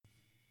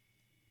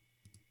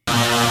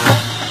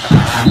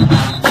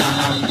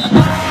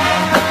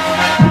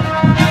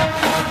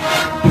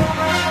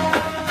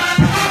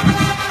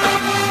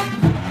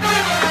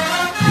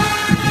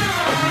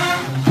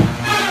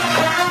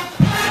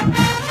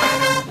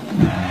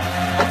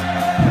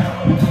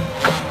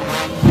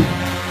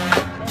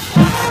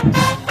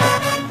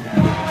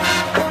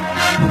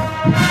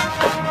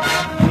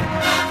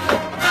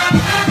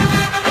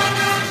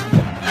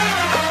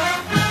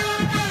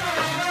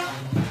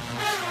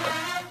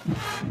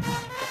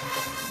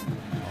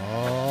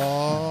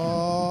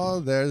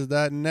There's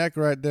that neck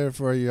right there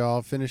for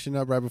y'all. Finishing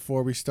up right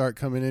before we start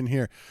coming in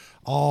here.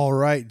 All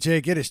right,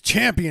 Jake, it is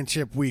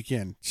championship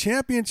weekend.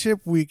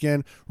 Championship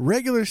weekend.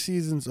 Regular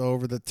season's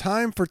over. The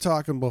time for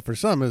talking, well, for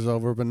some is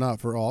over, but not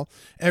for all.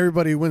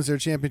 Everybody who wins their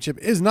championship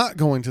is not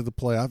going to the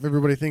playoff.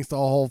 Everybody thinks the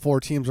whole four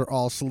teams are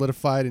all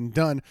solidified and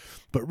done,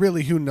 but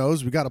really, who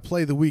knows? We got to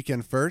play the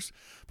weekend first,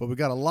 but we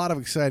got a lot of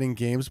exciting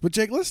games. But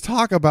Jake, let's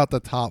talk about the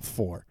top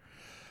four.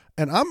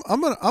 And I'm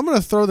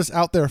gonna throw this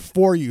out there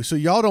for you, so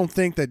y'all don't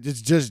think that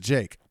it's just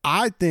Jake.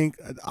 I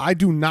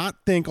do not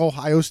think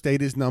Ohio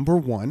State is number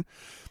one.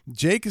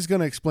 Jake is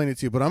gonna explain it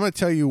to you, but I'm gonna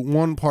tell you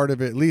one part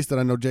of it at least that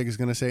I know Jake is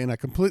gonna say, and I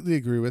completely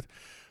agree with.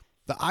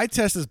 The eye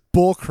test is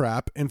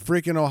bullcrap, and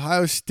freaking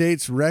Ohio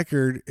State's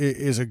record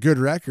is a good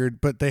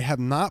record, but they have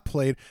not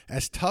played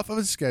as tough of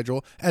a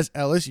schedule as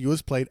LSU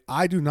has played.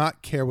 I do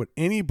not care what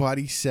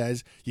anybody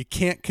says. You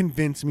can't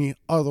convince me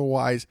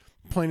otherwise.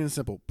 Plain and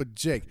simple. But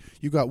Jake,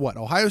 you got what?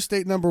 Ohio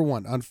State number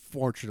one,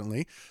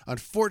 unfortunately.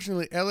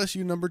 Unfortunately,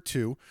 LSU number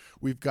two.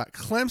 We've got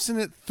Clemson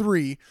at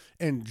 3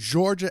 and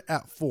Georgia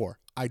at 4.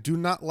 I do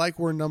not like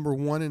where number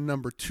 1 and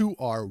number 2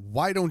 are.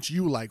 Why don't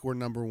you like where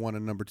number 1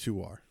 and number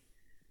 2 are?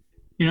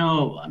 You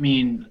know, I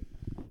mean,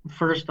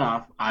 first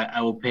off,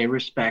 I will pay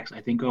respects.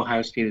 I think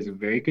Ohio State is a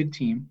very good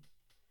team.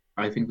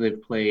 I think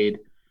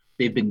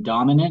they've been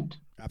dominant.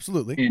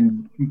 Absolutely.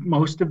 In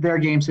most of their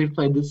games they've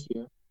played this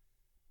year.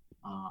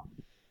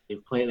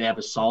 They have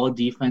a solid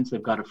defense.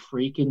 They've got a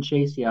freaking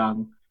Chase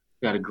Young.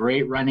 They've got a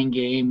great running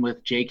game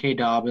with J.K.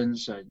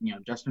 Dobbins.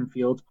 Justin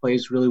Fields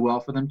plays really well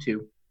for them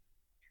too.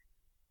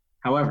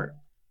 However,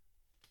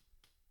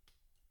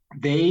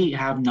 they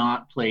have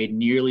not played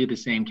nearly the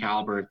same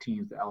caliber of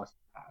teams that LSU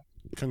has.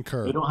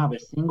 Concur. They don't have a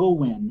single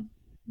win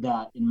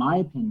that, in my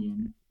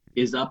opinion,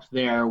 is up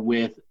there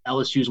with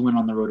LSU's win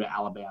on the road at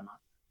Alabama.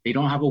 They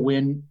don't have a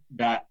win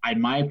that,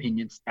 in my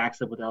opinion, stacks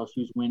up with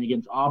LSU's win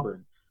against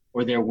Auburn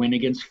or their win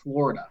against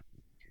Florida.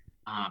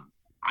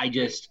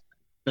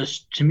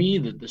 To me,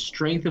 the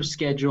strength of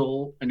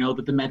schedule, I know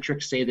that the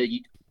metrics say that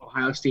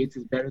Ohio State's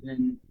is better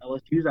than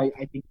LSU's. I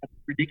think that's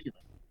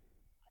ridiculous.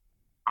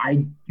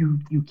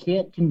 You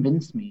can't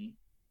convince me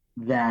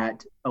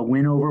that a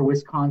win over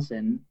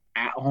Wisconsin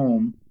at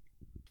home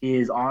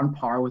is on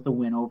par with a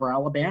win over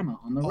Alabama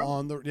on the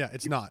road.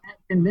 It's not. You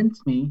can't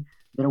convince me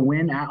that a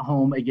win at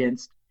home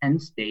against Penn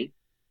State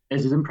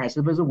is as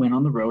impressive as a win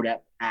on the road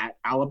at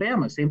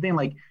Alabama. Same thing,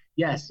 like,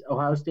 yes,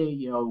 Ohio State,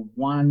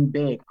 won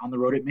big on the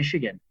road at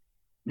Michigan.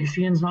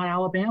 Michigan's not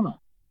Alabama.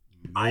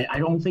 I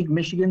don't think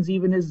Michigan's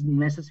even as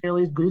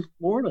necessarily as good as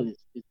Florida this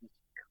year.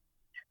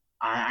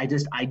 I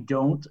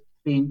don't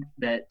think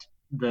that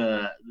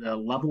the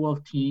level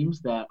of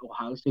teams that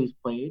Ohio State's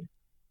played,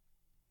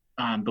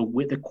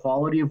 the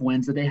quality of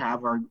wins that they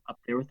have are up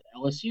there with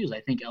LSU's.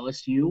 I think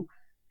LSU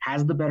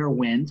has the better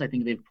wins. I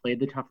think they've played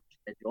the tougher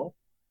schedule.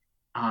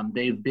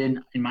 They've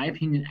been, in my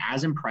opinion,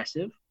 as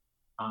impressive.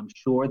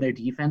 Sure, their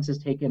defense has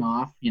taken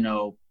off, and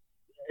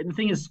the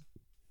thing is,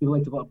 people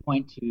like to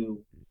point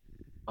to,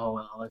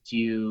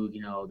 LSU,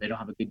 they don't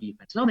have a good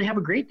defense. No, they have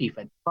a great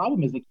defense. The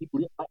problem is they keep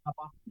lighting up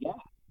off the gas.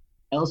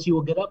 LSU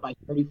will get up by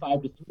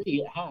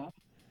 35-3 at half,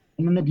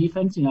 and then the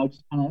defense,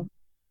 just kind of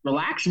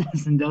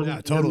relaxes and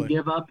doesn't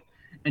give up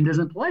and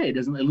doesn't play.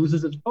 It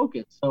loses its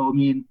focus. So, I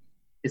mean,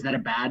 is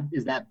that bad?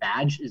 It's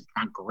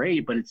not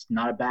great, but it's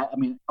not a bad. I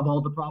mean, of all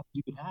the problems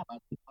you could have, I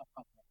could talk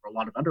about that for a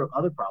lot of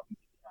other problems.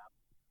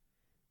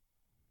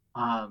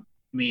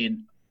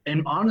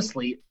 And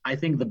honestly, I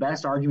think the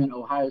best argument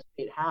Ohio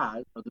State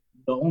has, or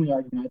the only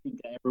argument I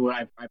think that everyone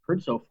I've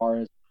heard so far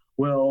is,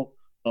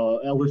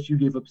 LSU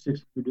gave up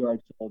 600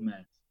 yards to Ole Miss.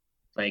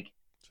 It's like,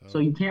 so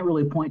you can't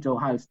really point to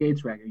Ohio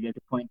State's record. You have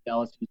to point to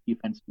LSU's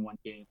defense in one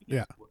game.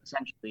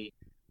 Essentially,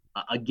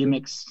 a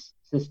gimmick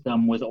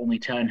system with only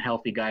 10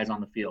 healthy guys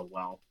on the field.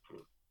 Well,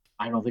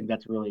 I don't think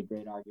that's really a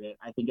great argument.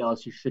 I think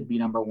LSU should be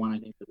number one. I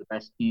think they're the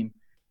best team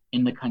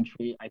in the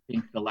country. I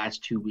think the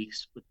last 2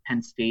 weeks with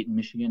Penn State and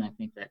Michigan, I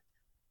think that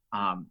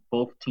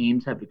both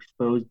teams have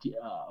exposed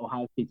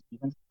Ohio State's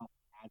defense not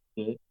as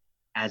good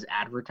as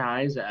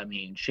advertised. I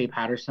mean, Shea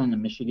Patterson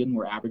and Michigan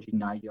were averaging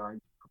 9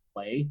 yards per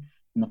play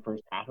in the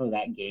first half of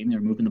that game. They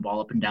were moving the ball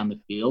up and down the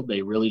field.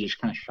 They really just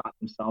kind of shot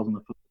themselves in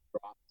the foot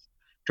with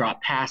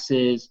drop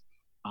passes,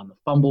 the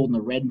fumble in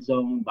the red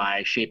zone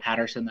by Shea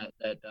Patterson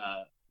that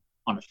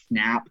on a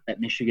snap that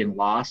Michigan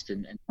lost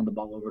and turned the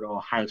ball over to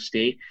Ohio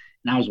State.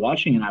 And I was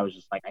watching and I was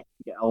just like, I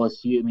think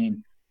LSU, I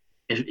mean,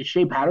 if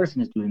Shea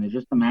Patterson is doing this,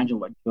 just imagine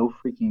what Joe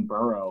freaking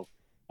Burrow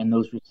and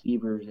those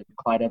receivers and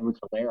Clyde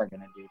Edwards-Helaire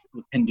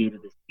can do to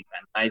this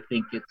defense. I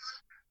think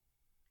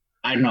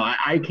I don't know.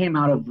 I came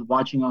out of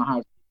watching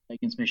Ohio State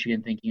against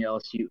Michigan thinking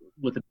LSU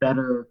with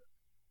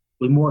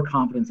more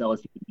confidence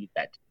LSU could beat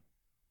that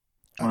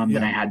than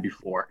Yeah, I had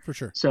before. for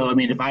sure. So I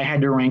mean, if I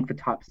had to rank the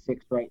top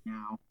six right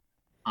now,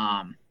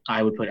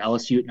 I would put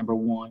LSU at number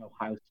one,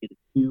 Ohio State at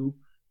two,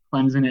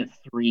 Clemson at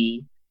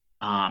three.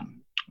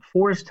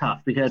 Four is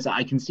tough because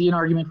I can see an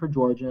argument for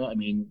Georgia. I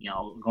mean,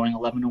 going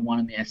 11-1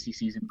 in the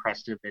SEC is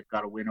impressive. They've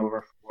got a win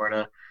over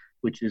Florida,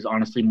 which is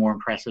honestly more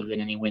impressive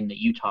than any win that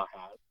Utah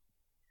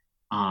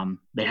has.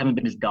 They haven't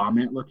been as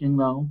dominant looking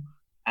though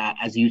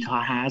as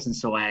Utah has, and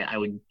so I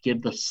would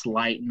give the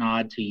slight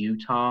nod to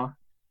Utah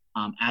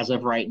as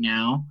of right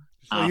now.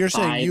 So you're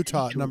saying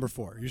Utah at number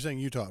 4. You're saying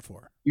Utah at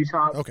 4.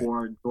 Utah at Okay.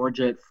 4,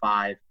 Georgia at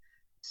 5,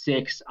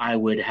 6. I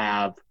would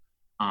have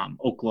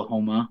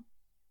Oklahoma,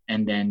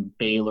 and then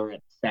Baylor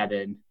at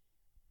 7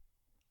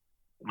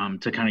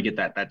 to kind of get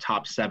that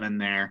top 7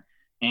 there.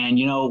 And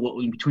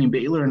between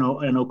Baylor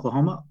and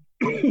Oklahoma,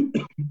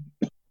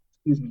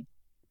 excuse me,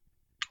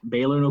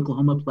 Baylor and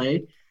Oklahoma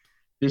play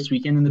this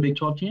weekend in the Big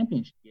 12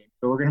 championship game.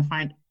 So we're going to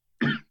find,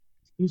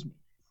 excuse me,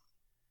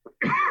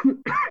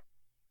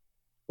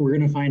 we're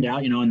going to find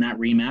out, in that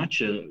rematch,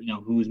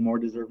 who's more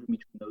deserving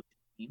between those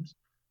two teams.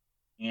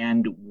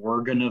 And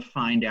we're going to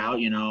find out,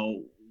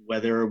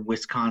 whether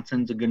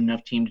Wisconsin's a good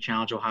enough team to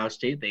challenge Ohio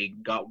State. They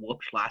got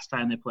whooped last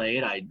time they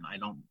played. I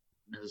don't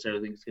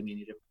necessarily think it's going to be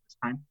any different this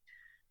time.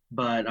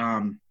 But,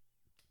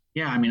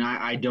 yeah, I mean,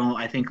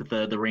 I think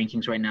the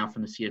rankings right now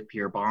from the CFP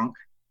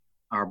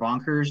are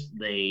bonkers.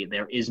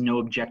 There is no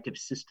objective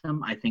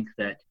system. I think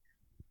that,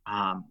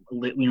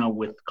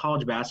 with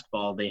college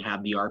basketball, they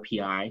have the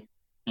RPI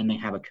and they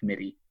have a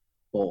committee,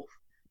 both.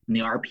 And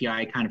the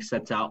RPI kind of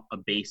sets out a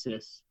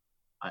basis,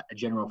 a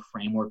general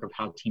framework of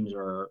how teams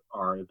are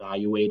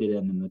evaluated,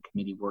 and then the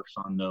committee works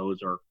on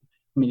those, or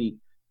committee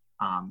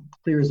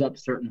clears up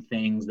certain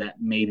things that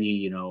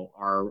maybe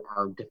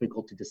are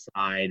difficult to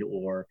decide,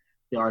 or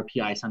the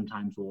RPI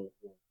sometimes will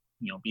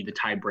be the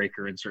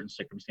tiebreaker in certain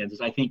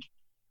circumstances. I think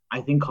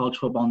college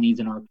football needs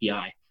an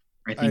RPI.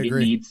 I think it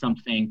needs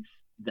something,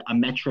 a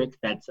metric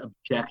that's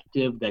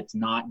objective, that's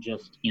not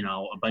just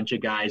a bunch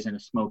of guys in a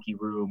smoky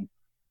room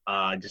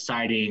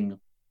deciding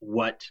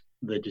what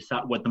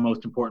the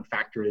most important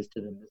factor is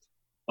to them.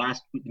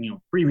 This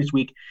previous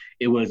week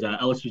it was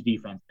LSU's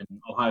defense, and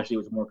Ohio State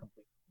was more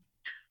complete.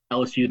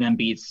 LSU then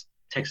beats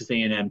Texas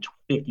A&M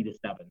 50-7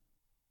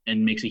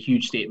 and makes a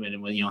huge statement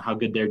with how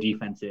good their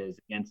defense is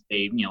against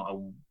a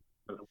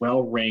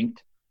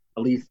well-ranked,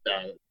 at least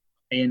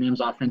A&M's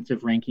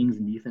offensive rankings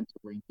and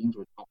defensive rankings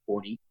were top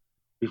 40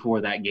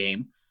 before that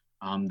game.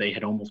 They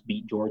had almost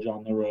beat Georgia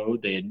on the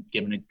road. They had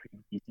given a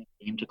pretty decent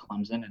game to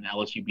Clemson, and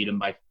LSU beat them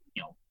by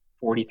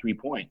 43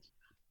 points.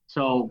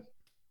 So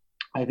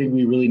I think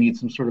we really need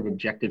some sort of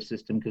objective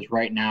system, because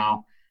right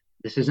now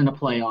this isn't a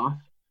playoff.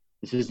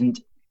 This isn't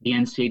the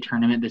NCAA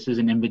tournament. This is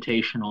an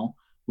invitational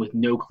with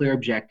no clear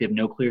objective,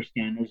 no clear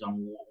standards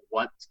on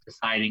what's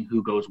deciding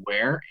who goes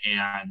where.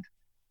 And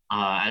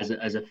as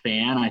a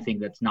fan, I think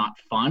that's not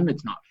fun.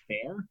 It's not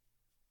fair.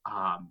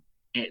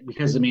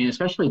 Because, I mean,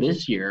 especially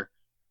this year,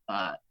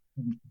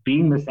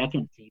 being the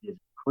second seed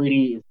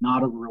is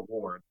not a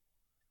reward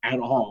at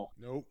all.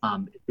 Nope.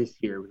 This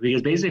year,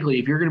 because basically,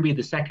 if you're going to be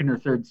the second or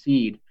third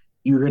seed,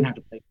 you're going to have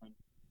to play Clemson.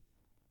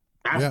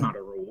 That's not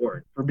a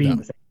reward for being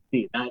the second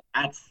seed.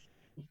 That's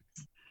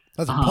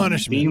a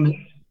punishment.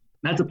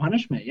 That's a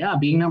punishment. Yeah,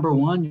 being number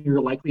one,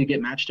 you're likely to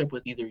get matched up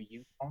with either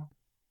Utah,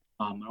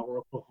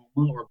 or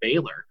Oklahoma, or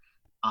Baylor.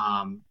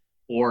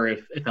 Or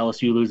if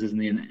LSU loses in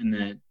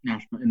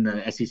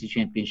the SEC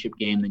championship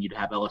game, then you'd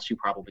have LSU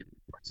probably the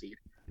fourth seed.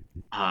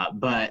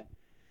 But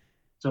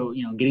so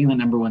getting the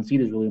number one seed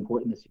is really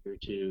important this year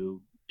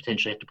to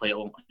potentially have to play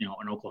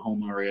an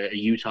Oklahoma or a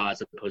Utah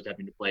as opposed to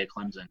having to play a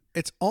Clemson.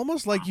 It's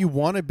almost like you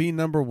want to be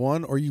number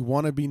one or you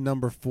want to be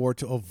number 4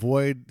 to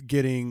avoid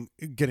getting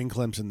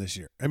Clemson this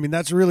year. I mean,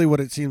 that's really what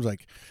it seems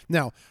like.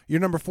 Now,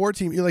 your number 4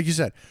 team, like you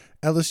said,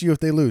 LSU, if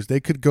they lose, they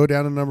could go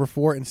down to number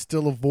 4 and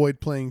still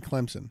avoid playing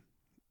Clemson.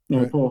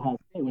 Right? Ohio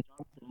State, which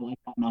I like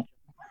that matchup.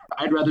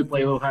 I'd rather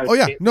play Ohio State.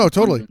 Oh, yeah. No,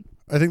 totally.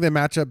 I think they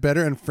match up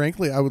better, and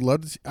frankly, I would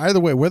love to see, either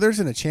way, whether it's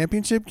in a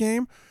championship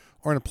game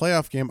or in a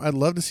playoff game, I'd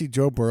love to see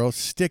Joe Burrow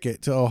stick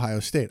it to Ohio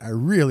State. I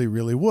really,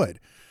 really would.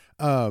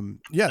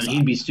 Yes,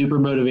 he'd be super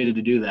motivated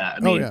to do that. I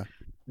mean, yeah.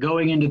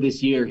 Going into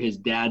this year, his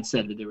dad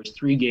said that there was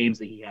 3 games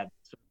that he had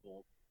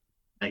circled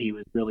that he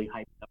was really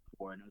hyped up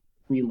for, and it was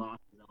 3 losses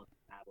that was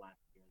had last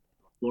year: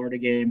 the Florida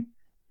game,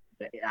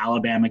 the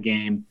Alabama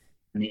game,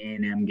 and the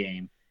A&M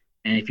game.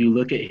 And if you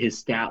look at his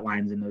stat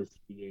lines in those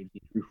 3 games,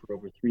 he threw for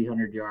over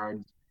 300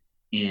 yards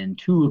in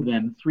 2 of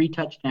them, 3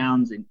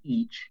 touchdowns in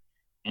each,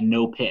 and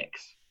no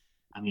picks.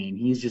 I mean,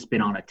 he's just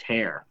been on a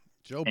tear.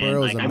 Joe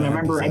Burrow is I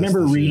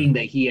remember reading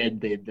that he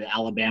had the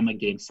Alabama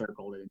game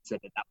circled and said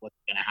that wasn't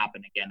going to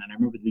happen again. And I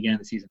remember at the beginning of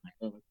the season,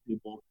 that's a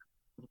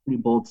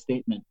pretty bold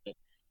statement, but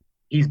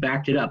he's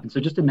backed it up. And so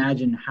just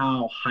imagine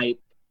how hyped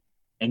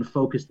and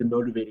focused and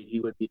motivated he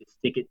would be to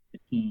stick it to the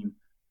team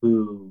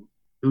who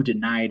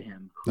denied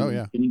him, who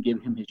didn't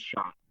give him his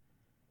shot.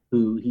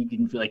 who he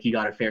didn't feel like he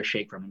got a fair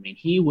shake from. I mean,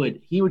 he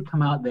would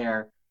come out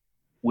there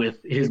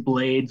with his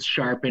blades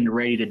sharpened,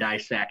 ready to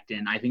dissect,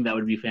 and I think that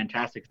would be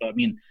fantastic. So I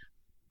mean,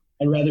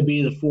 I'd rather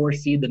be the 4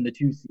 seed than the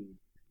 2 seed.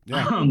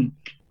 Yeah.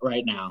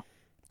 Right now.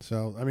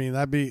 So I mean,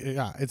 that'd be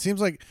It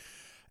seems like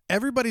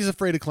everybody's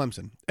afraid of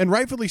Clemson, and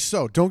rightfully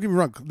so. Don't get me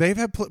wrong;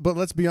 but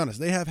let's be honest,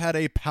 they have had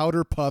a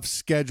powder puff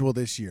schedule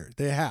this year.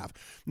 They have.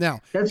 Now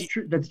that's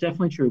true. That's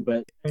definitely true.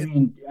 But I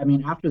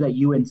mean, after that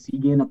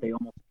UNC game that they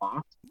almost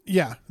lost,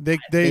 yeah, they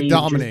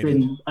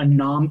dominated.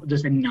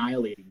 Just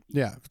annihilating.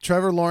 Yeah,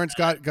 Trevor Lawrence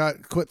got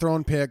quit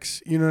throwing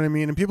picks. You know what I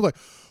mean? And people are like,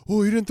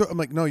 oh, he didn't throw. I'm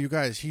like, no, you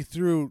guys, he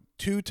threw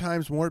 2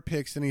 times more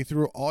picks than he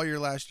threw all year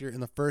last year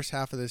in the first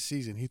half of this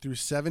season. He threw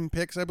 7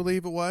 picks, I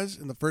believe it was,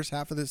 in the first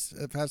half of the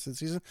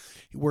season,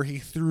 where he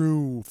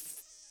threw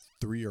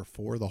 3 or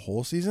 4 the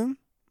whole season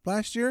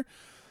last year.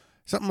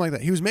 Something like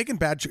that. He was making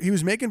bad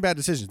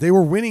decisions. They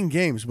were winning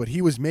games, but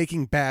he was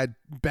making bad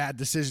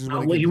decisions.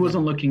 He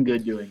wasn't looking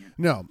good doing it.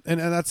 No, and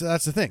that's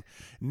the thing.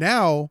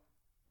 Now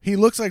he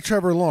looks like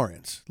Trevor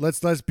Lawrence.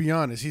 Let's be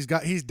honest.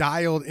 He's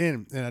dialed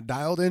in, and a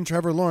dialed in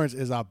Trevor Lawrence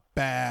is a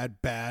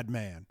bad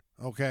man.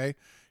 Okay,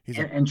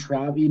 and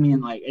Trav. I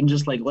mean, and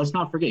just let's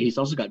not forget, he's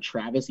also got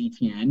Travis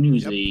Etienne,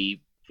 who's a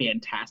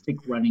fantastic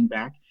running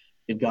back.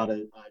 They've got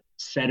a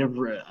set of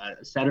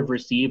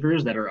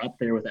receivers that are up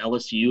there with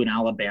LSU and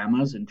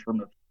Alabama's in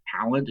terms of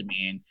talent. I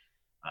mean,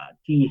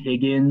 T.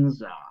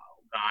 Higgins,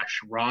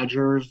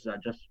 Rogers,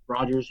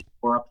 Rogers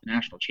were up the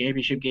national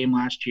championship game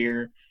last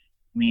year.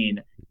 I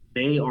mean,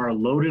 they are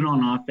loaded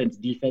on offense.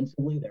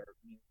 Defensively, they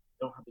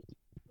don't have the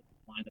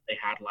line that they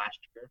had last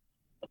year.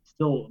 But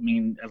still, I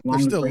mean, as long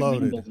as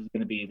Venables is going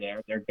to be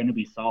there, they're going to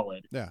be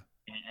solid. Yeah.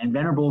 And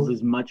Venables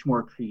is much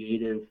more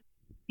creative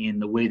in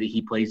the way that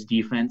he plays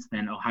defense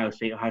than Ohio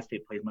State. Ohio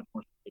State plays much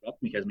more straight up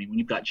because, I mean, when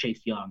you've got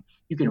Chase Young,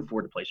 you can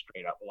afford to play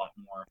straight up a lot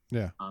more.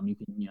 Yeah. You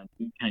can, you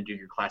kind of do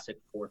your classic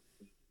 4-3.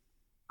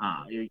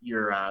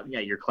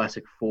 Your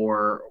classic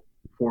 4-4-3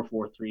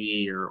 or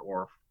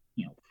 4-3.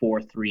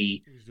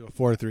 You can do a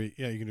 4-3.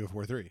 Yeah, you can do a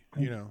 4-3.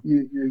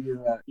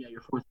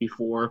 Your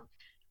 4-3-4.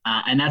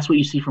 And that's what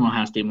you see from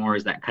Ohio State more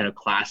is that kind of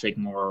classic,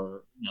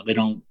 more, they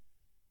don't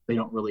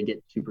really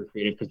get super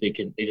creative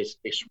because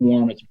they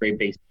swarm. It's a very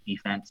basic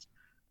defense.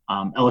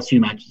 LSU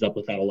matches up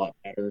with that a lot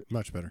better.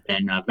 Much better.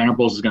 And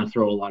Venables is going to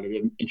throw a lot of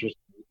interesting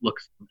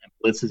looks and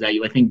blitzes at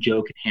you. I think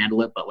Joe can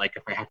handle it, but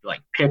if I have to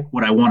pick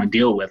what I want to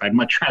deal with, I'd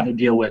much rather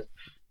deal with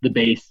the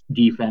base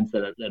defense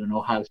that an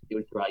Ohio State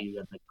would throw at you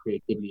than the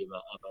creativity of a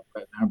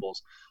Brett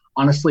Venables.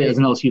 Honestly, as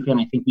an LSU fan,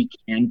 I think we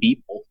can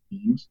beat both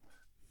teams.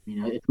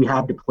 If we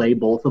have to play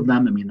both of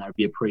them, that would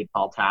be a pretty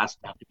tall task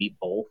to have to beat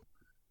both.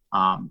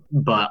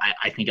 But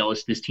I think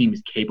this team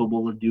is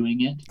capable of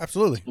doing it.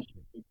 Absolutely.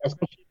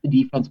 Especially if the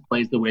defense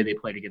plays the way they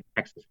played against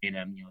Texas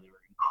A&M. They were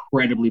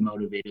incredibly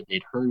motivated.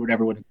 They'd heard what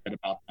everyone had said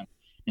about them,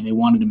 and they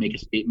wanted to make a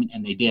statement,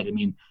 and they did.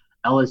 They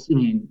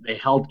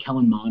held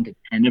Kellen Mond to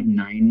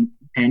 10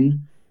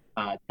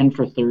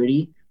 for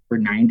 30 for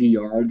 90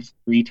 yards,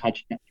 3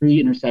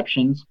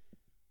 interceptions,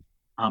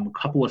 a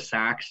couple of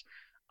sacks.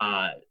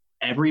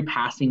 Every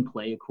passing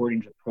play,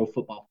 according to Pro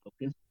Football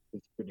Focus,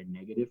 is for the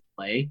negative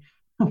play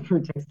for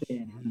Texas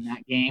A&M in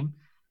that game.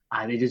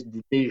 They just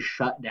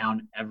shut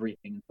down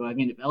everything. So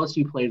if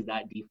LSU plays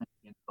that defense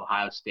against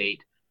Ohio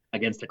State,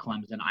 against a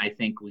Clemson, I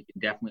think we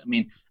can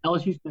definitely.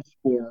 LSU's going to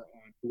score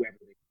on whoever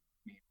they.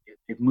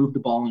 They've moved the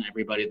ball on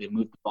everybody. They've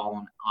moved the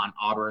ball on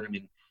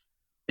Auburn.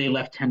 They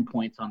left 10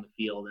 points on the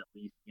field at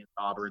least against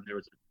Auburn. There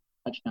was a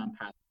touchdown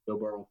pass Joe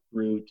Burrow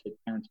threw to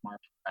Terrence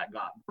Marshall that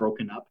got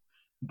broken up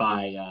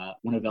by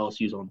one of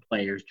LSU's own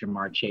players,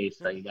 Jamar Chase.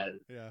 So he tipped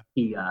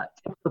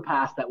the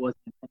pass that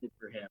wasn't intended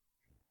for him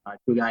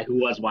to a guy who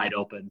was wide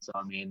open. So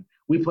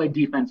we played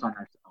defense on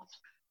ourselves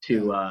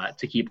to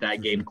keep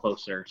that game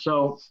closer.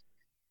 So,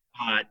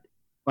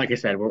 like I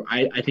said,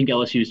 I think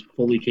LSU is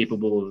fully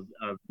capable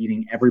of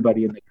beating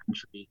everybody in the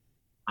country.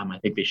 I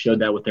think they showed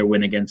that with their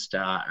win against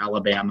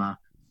Alabama.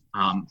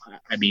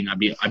 I'd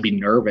be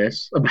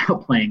nervous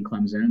about playing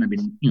Clemson. I'd be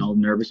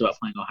nervous about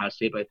playing Ohio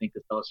State, but I think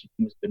this LSU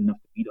team is good enough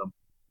to beat them.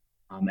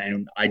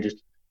 And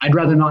I'd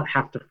rather not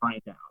have to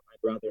find out. I'd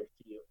rather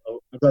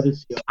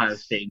see Ohio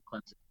State and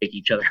Clemson take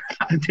each other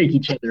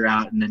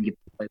out, and then get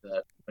to play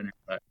the winner.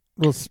 But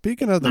well,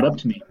 speaking of not up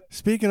to me.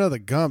 Speaking of the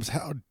Gumps,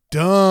 how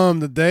dumb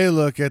did they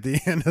look at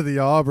the end of the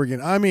Auburn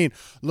game?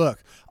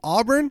 Look,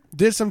 Auburn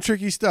did some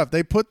tricky stuff.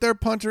 They put their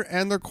punter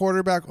and their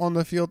quarterback on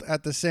the field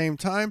at the same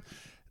time.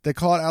 They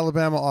caught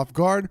Alabama off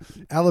guard.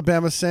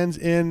 Alabama sends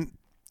in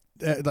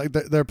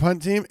their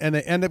punt team, and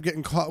they end up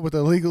getting caught with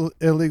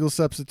illegal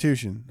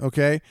substitution.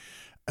 Okay,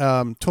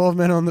 12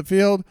 men on the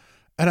field,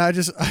 and I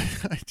was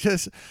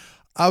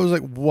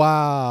like,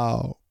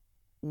 wow,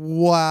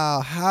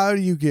 how do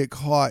you get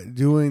caught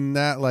doing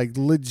that?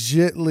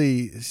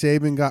 Legitly,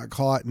 Saban got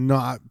caught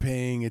not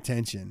paying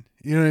attention.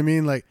 You know what I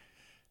mean?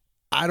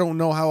 I don't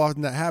know how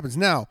often that happens.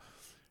 Now,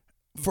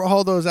 for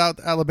all those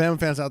Alabama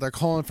fans out there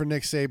calling for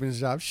Nick Saban's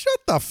job, shut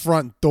the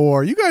front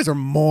door. You guys are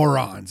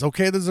morons,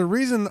 okay? There's a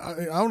reason.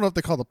 I don't know if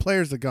they call the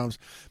players the Gums,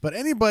 but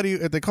anybody,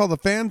 if they call the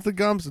fans the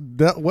Gums,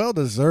 well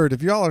deserved.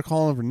 If y'all are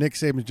calling for Nick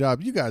Saban's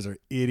job, you guys are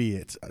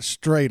idiots,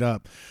 straight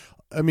up.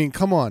 I mean,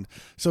 come on.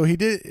 So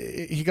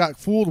he got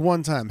fooled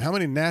one time. How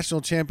many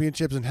national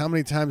championships and how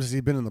many times has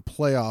he been in the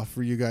playoff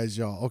for you guys,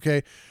 y'all,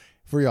 okay?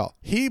 For y'all,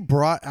 he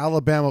put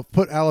Alabama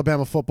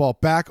football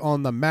back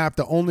on the map.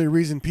 The only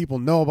reason people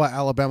know about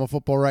Alabama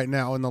football right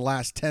now in the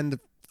last 10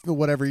 to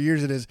whatever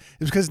years it is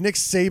because Nick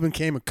Saban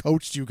came and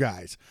coached you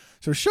guys.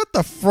 So shut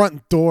the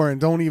front door and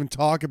don't even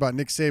talk about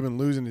Nick Saban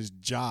losing his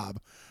job.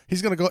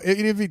 He's going to go,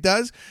 and if he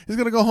does, he's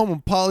going to go home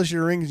and polish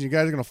your rings and you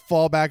guys are going to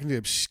fall back into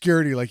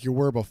obscurity like you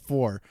were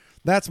before.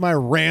 That's my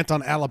rant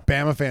on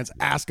Alabama fans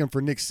asking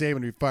for Nick Saban to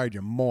be fired,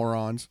 you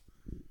morons.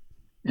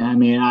 I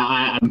mean,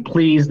 I'm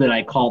pleased that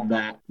I called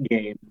that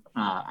game.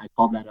 I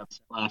called that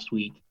upset last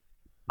week.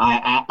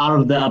 Out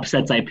of the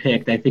upsets I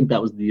picked, I think that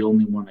was the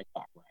only one I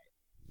got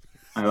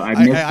right.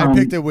 I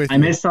picked it with you. I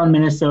missed on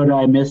Minnesota.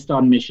 I missed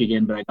on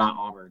Michigan, but I got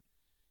Auburn.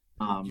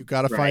 You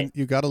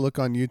gotta look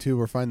on YouTube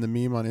or find the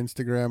meme on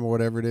Instagram or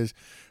whatever it is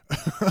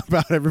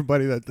about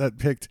everybody that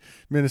picked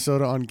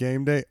Minnesota on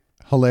game day.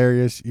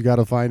 Hilarious. You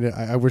gotta find it.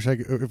 I wish I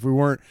could, if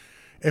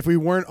we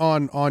weren't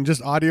on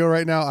just audio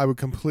right now, I would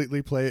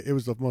completely play it. It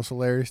was the most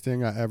hilarious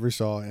thing I ever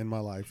saw in my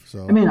life.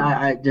 So I mean,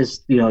 I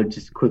just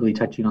quickly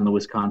touching on the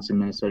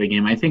Wisconsin-Minnesota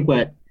game. I think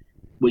what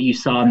you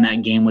saw in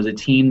that game was a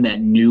team that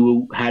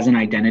has an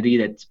identity,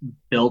 that's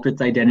built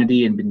its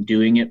identity and been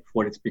doing it for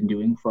what it's been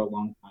doing for a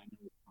long time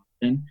in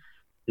Wisconsin.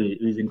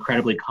 Who's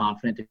incredibly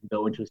confident to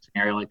go into a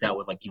scenario like that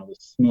with the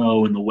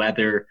snow and the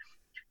weather.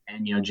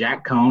 And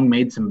Jack Cohn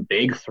made some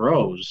big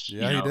throws.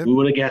 Yeah, he did. Who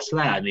would have guessed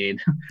that? I mean,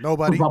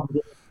 nobody. From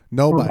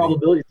a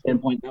probability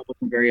standpoint, that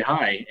wasn't very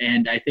high.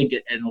 And I think,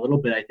 in a little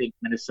bit, I think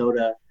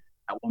Minnesota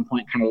at one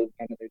point kind of looked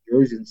at their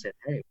jerseys and said,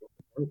 "Hey,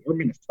 we're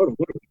Minnesota.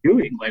 What are we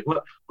doing? Like,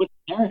 what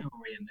scenario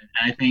are we in?" And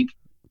I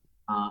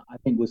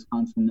think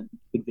Wisconsin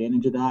took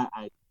advantage of that.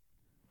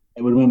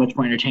 It would have been much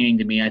more entertaining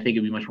to me. I think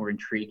it'd be much more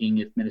intriguing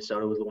if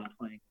Minnesota was the one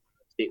playing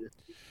State.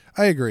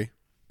 I agree.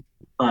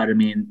 But I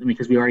mean,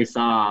 because we already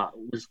saw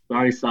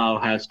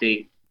Ohio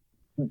State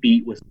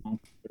beat Wisconsin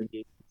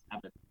 38-7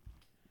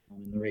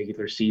 in the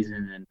regular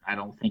season, and I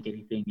don't think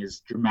anything has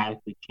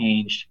dramatically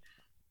changed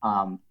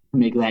to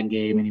make that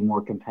game any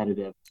more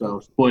competitive. So,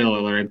 spoiler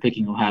alert, I'm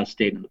picking Ohio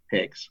State in the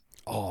picks.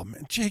 Oh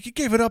man, Jake, you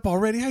gave it up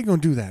already. How you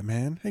gonna do that,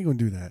 man? How you gonna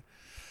do that?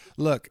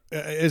 Look,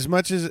 as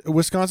much as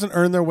Wisconsin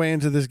earned their way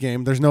into this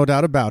game, there's no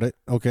doubt about it.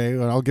 Okay,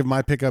 and I'll give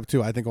my pick up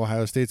too. I think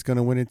Ohio State's going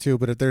to win it too.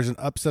 But if there's an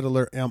upset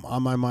alert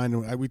on my mind,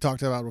 and we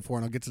talked about it before,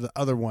 and I'll get to the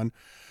other one.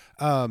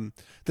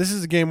 This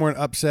is a game where an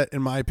upset,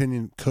 in my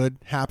opinion, could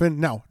happen.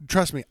 Now,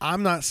 trust me,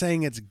 I'm not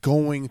saying it's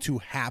going to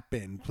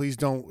happen. Please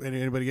don't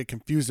anybody get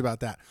confused about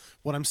that.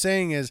 What I'm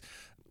saying is,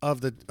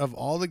 of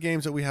all the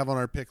games that we have on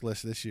our pick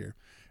list this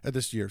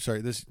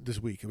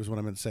week, it was what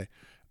I meant to say.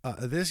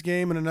 This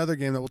game and another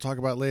game that we'll talk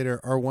about later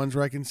are ones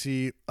where I can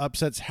see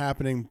upsets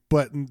happening,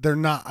 but they're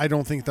not. I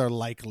don't think they're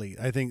likely.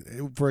 I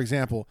think, for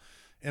example,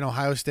 in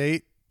Ohio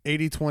State,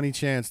 80-20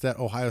 chance that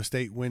Ohio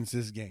State wins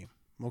this game.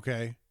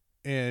 Okay,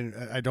 and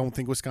I don't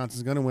think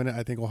Wisconsin's going to win it.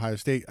 I think Ohio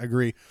State. I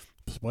agree.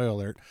 Spoiler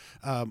alert.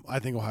 I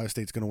think Ohio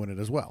State's going to win it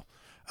as well.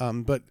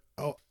 But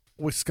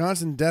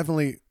Wisconsin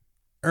definitely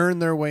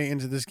earned their way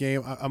into this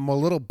game. I'm a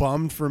little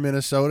bummed for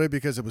Minnesota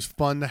because it was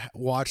fun to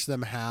watch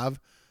them have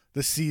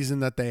the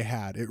season that they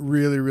had. It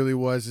really, really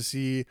was to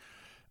see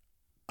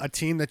a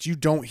team that you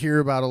don't hear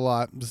about a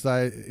lot,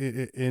 besides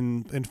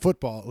in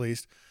football at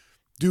least,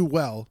 do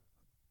well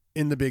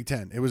in the Big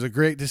Ten. It was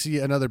great to see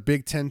another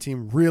Big Ten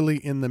team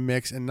really in the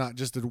mix and not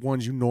just the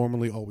ones you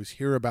normally always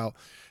hear about.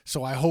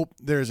 So I hope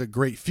there's a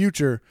great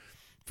future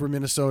for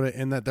Minnesota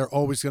in that they're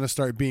always going to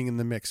start being in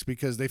the mix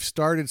because they've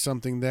started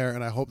something there,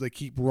 and I hope they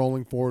keep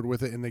rolling forward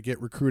with it and they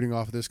get recruiting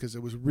off of this because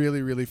it was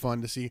really, really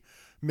fun to see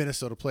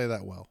Minnesota play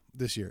that well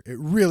this year. It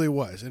really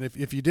was. And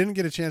if you didn't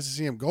get a chance to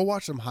see them, go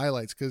watch some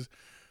highlights because,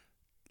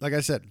 like I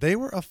said, they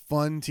were a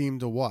fun team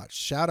to watch.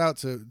 Shout out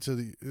to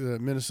the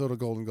Minnesota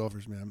Golden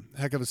Gophers, man.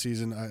 Heck of a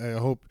season. I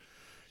hope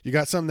you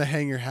got something to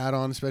hang your hat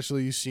on,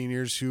 especially you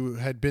seniors who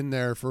had been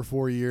there for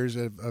 4 years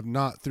of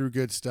not through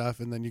good stuff,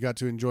 and then you got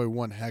to enjoy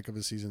one heck of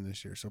a season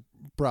this year. So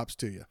props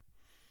to you.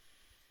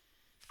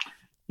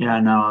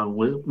 Yeah,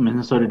 no,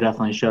 Minnesota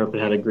definitely showed up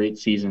and had a great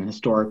season,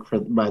 historic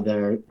by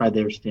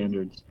their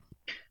standards.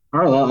 All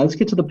right, well, let's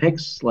get to the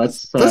picks.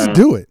 Let's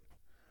do it.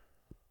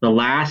 The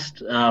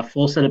last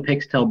full set of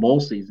picks till bowl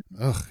season.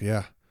 Ugh,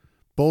 yeah,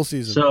 bowl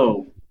season.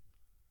 So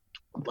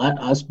let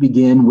us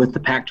begin with the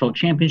Pac-12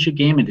 championship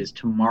game. It is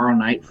tomorrow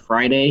night,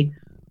 Friday,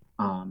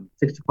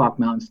 6 o'clock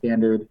Mountain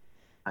Standard,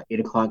 8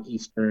 o'clock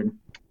Eastern.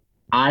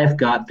 I've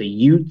got the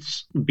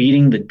Utes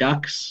beating the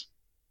Ducks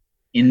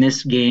in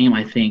this game.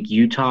 I think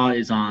Utah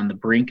is on the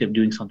brink of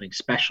doing something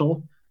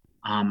special.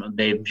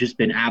 They've just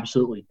been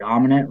absolutely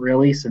dominant,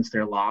 really, since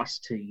their loss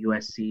to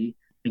USC.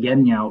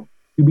 Again,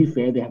 to be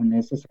fair, they haven't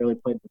necessarily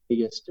played the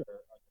biggest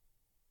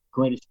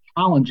greatest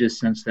challenges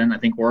since then. I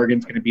think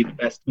Oregon's going to be the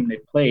best team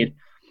they've played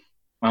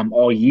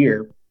all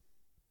year.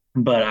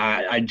 But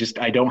I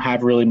don't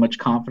have really much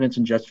confidence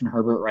in Justin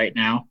Herbert right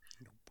now.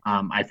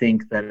 I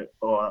think that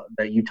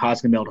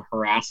Utah's going to be able to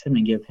harass him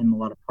and give him a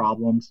lot of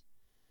problems.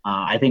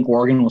 I think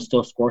Oregon will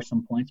still score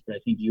some points, but I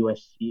think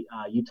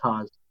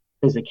Utah's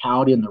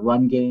physicality in the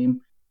run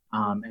game,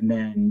 and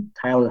then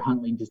Tyler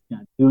Huntley just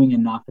doing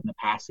enough in the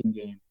passing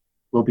game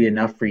will be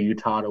enough for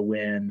Utah to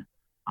win.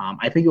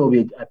 I think it will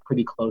be a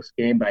pretty close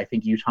game, but I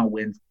think Utah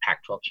wins the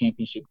Pac-12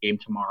 championship game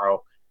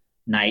tomorrow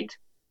night,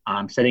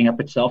 setting up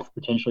itself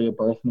potentially a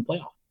berth in the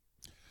playoff.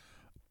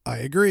 I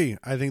agree.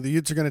 I think the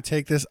Utes are going to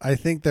take this. I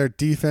think their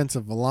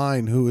defensive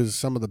line, who is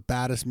some of the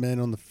baddest men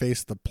on the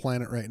face of the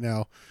planet right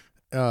now,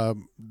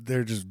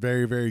 they're just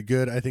very, very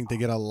good. I think they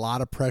get a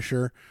lot of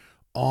pressure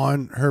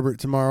on Herbert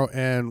tomorrow.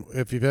 And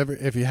if you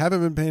haven't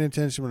been paying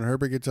attention, when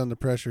Herbert gets under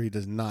pressure, he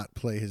does not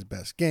play his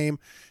best game.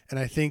 And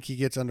I think he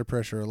gets under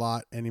pressure a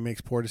lot and he makes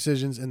poor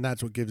decisions, and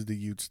that's what gives the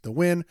Utes the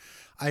win.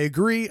 I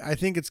agree. I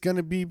think it's going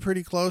to be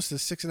pretty close. The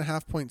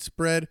 6.5 point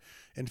spread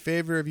in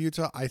favor of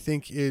Utah, I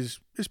think is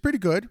pretty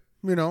good.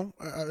 You know,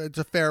 it's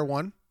a fair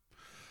one.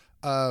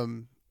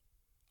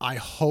 I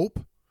hope,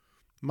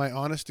 my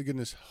honest to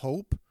goodness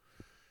hope,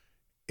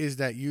 is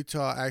that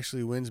Utah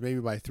actually wins maybe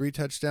by 3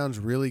 touchdowns,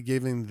 really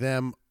giving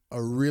them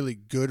a really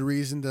good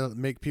reason to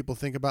make people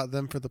think about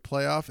them for the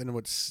playoff. And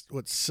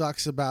what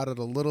sucks about it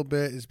a little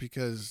bit is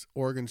because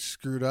Oregon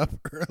screwed up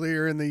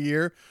earlier in the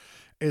year,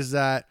 is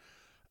that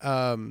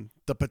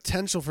the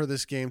potential for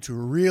this game to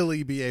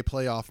really be a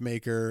playoff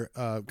maker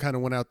kind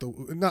of went out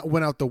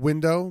the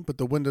window, but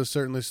the window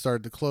certainly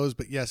started to close.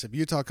 But yes, if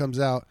Utah comes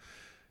out,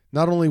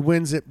 not only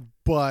wins it,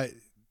 but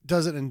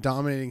does it in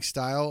dominating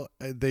style,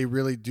 they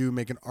really do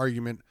make an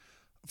argument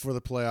for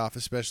the playoff,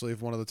 especially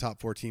if one of the top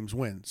 4 teams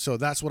wins. So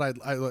that's what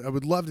I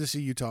would love to see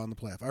Utah in the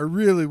playoff. I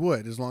really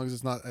would, as long as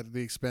it's not at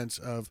the expense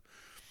of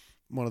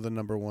one of the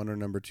number 1 or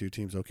number 2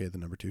 teams. Okay, the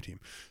number 2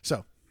 team.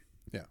 So,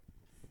 yeah.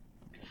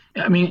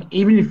 I mean,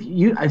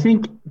 I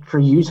think for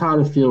Utah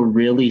to feel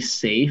really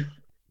safe,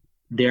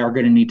 they are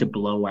going to need to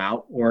blow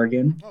out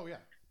Oregon. Oh yeah,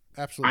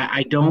 absolutely.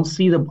 I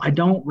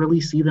don't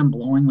really see them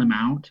blowing them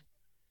out.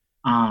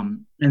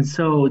 And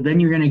so then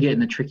you're going to get in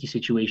the tricky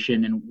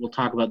situation, and we'll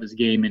talk about this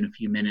game in a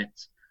few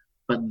minutes.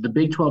 But the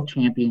Big 12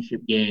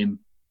 championship game,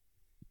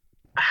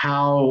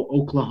 how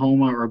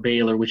Oklahoma or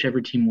Baylor,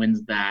 whichever team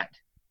wins that,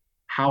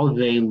 how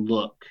they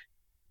look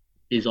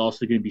is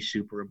also going to be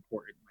super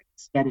important. Like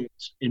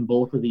aesthetics in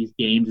both of these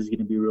games is going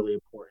to be really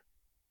important.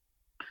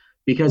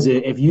 Because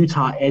if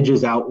Utah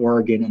edges out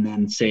Oregon and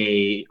then,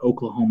 say,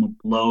 Oklahoma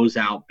blows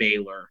out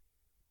Baylor,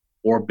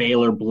 or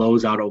Baylor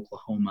blows out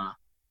Oklahoma,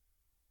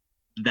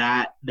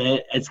 that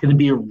it's going to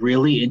be a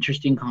really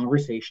interesting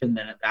conversation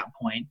then at that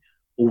point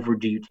over,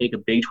 do you take a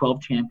Big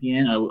 12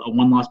 champion, a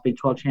one-loss Big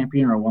 12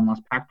 champion, or a one-loss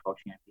Pac-12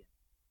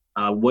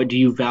 champion? What do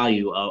you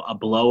value, a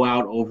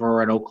blowout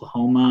over an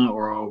Oklahoma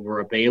or over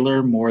a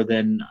Baylor more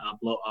than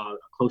a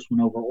close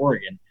one over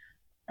Oregon?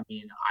 I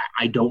mean,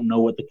 I don't know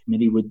what the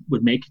committee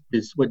would make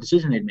what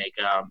decision they'd make.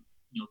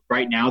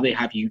 Right now they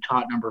have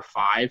Utah at number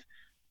 5.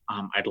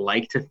 I'd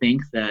like to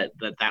think that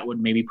would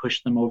maybe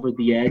push them over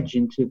the edge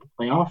into the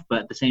playoff.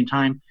 But at the same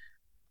time,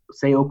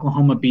 say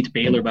Oklahoma beats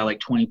Baylor by like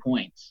 20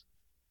 points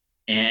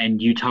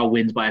and Utah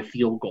wins by a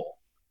field goal.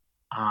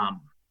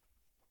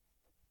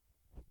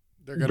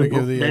 They're going to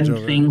give the edge over.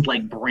 Then things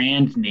like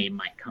brand name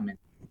might come in.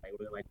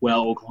 Like,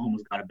 well,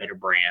 Oklahoma's got a better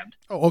brand.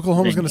 Oh,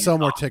 Oklahoma's going to sell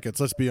more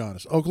tickets. Let's be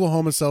honest.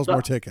 Oklahoma sells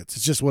more tickets.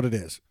 It's just what it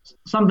is.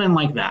 Something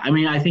like that. I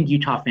mean, I think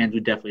Utah fans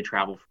would definitely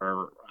travel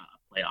for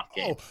a playoff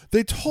game. Oh,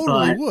 they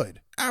totally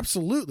would.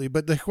 Absolutely.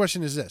 But the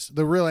question is this.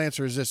 The real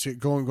answer is this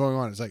going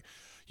on. It's like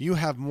you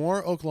have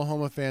more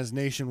Oklahoma fans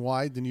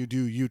nationwide than you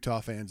do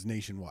Utah fans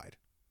nationwide.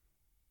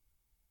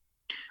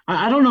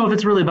 I don't know if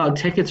it's really about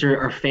tickets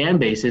or fan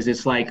bases.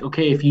 It's like,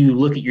 okay, if you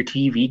look at your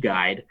TV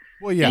guide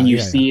and you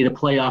see the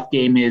playoff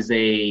game is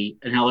an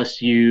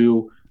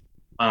LSU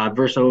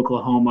versus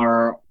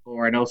Oklahoma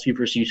or an LSU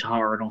versus Utah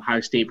or an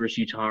Ohio State versus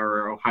Utah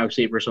or Ohio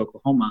State versus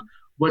Oklahoma,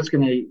 what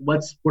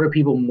are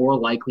people more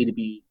likely to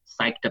be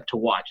psyched up to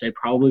watch? They'd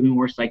probably be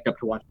more psyched up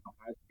to watch an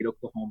Ohio State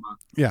Oklahoma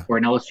or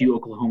an LSU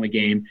Oklahoma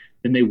game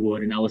than they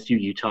would an LSU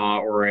Utah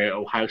or an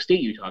Ohio State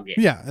Utah game.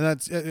 Yeah, and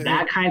that's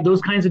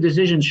those kinds of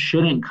decisions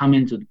shouldn't come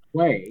into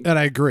play. And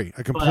I agree.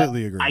 I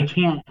completely agree. I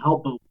can't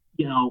help but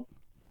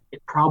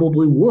it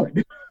probably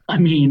would. I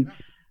mean,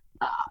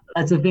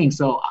 that's the thing.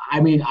 So I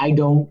mean, I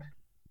don't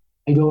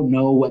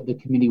know what the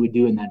committee would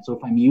do in that. So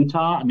if I'm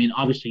Utah, I mean,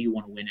 obviously you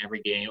want to win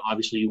every game.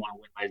 Obviously you want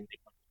to win by as many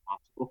points as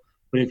possible.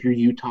 But if you're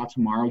Utah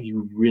tomorrow,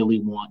 you really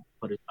want to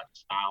put as much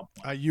style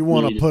point. You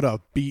want to put a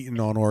beating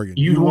on Oregon.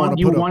 You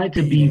want it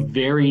to be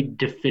very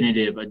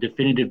definitive, a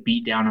definitive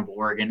beatdown of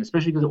Oregon,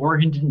 especially because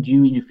Oregon didn't do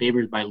you any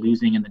favors by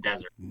losing in the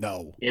desert.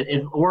 No.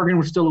 If Oregon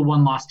was still a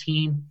one-loss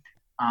team,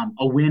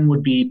 a win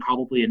would be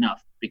probably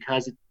enough.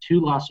 Because a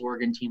 2-loss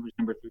Oregon team who's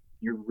number 3,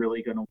 you're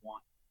really going to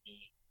want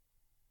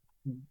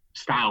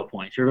style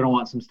points. You're going to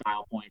want some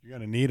style points. You're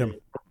going to need them.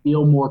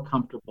 Feel more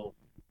comfortable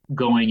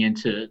going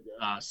into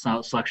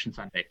Selection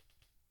Sunday.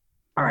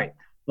 All right,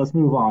 let's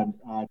move on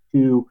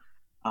to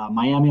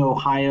Miami,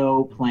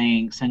 Ohio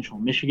playing Central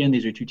Michigan.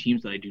 These are two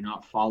teams that I do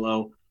not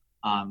follow.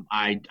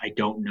 I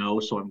don't know,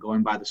 so I'm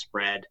going by the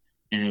spread.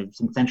 And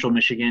since Central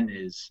Michigan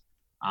is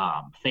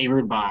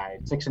favored by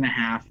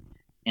 6.5,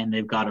 and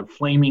they've got a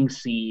flaming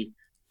C,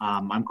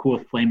 I'm cool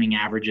with flaming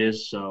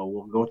averages, so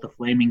we'll go with the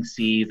flaming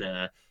C.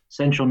 The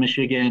Central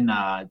Michigan,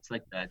 it's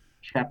like the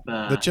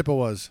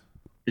Chippewas.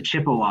 The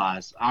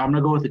Chippewas. I'm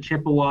gonna go with the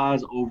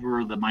Chippewas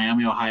over the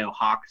Miami, Ohio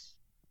Hawks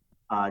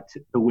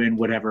to win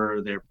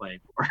whatever they're playing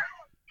for.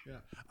 Yeah,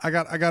 I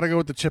got to go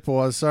with the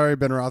Chippewas. Sorry,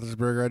 Ben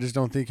Roethlisberger. I just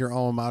don't think your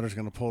alma mater is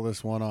going to pull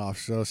this one off.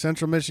 So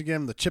Central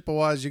Michigan, the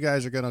Chippewas, you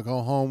guys are going to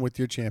go home with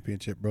your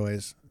championship,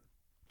 boys.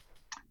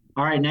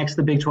 All right, next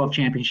the Big 12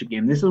 championship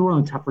game. This is one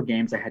of the tougher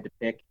games I had to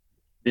pick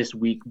this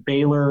week.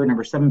 Baylor,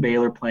 number 7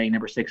 Baylor playing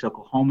number 6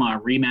 Oklahoma,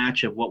 a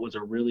rematch of what was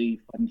a really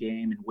fun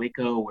game in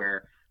Waco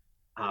where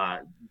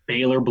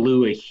Baylor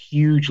blew a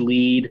huge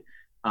lead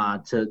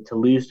to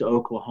lose to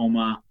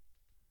Oklahoma.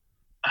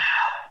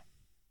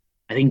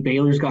 I think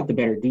Baylor's got the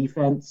better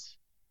defense.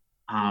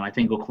 I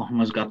think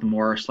Oklahoma's got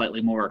the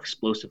slightly more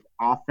explosive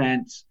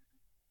offense.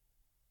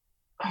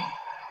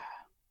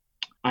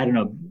 I don't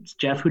know.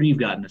 Jeff, who do you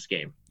got in this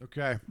game?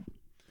 Okay. I'm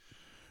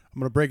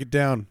going to break it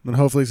down, and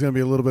hopefully it's going to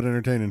be a little bit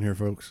entertaining here,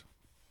 folks.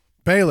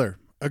 Baylor,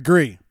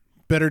 agree.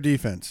 Better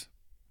defense.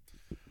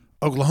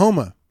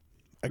 Oklahoma,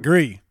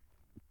 agree.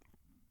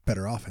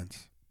 Better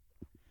offense.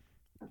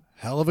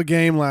 Hell of a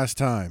game last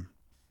time.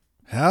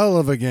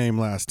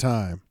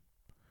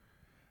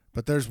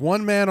 But there's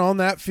one man on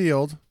that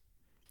field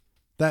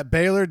that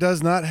Baylor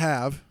does not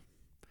have,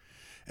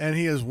 and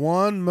he is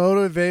one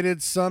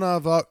motivated son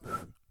of a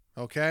 –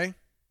 okay?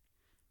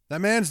 That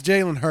man's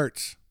Jalen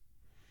Hurts.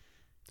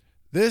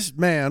 This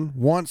man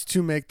wants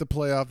to make the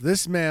playoff.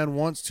 This man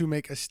wants to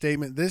make a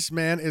statement. This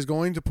man is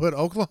going to put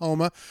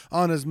Oklahoma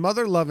on his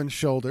mother-loving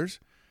shoulders,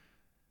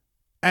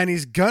 and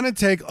he's going to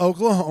take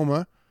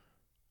Oklahoma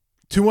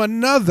to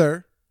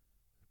another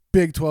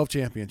Big 12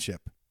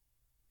 championship.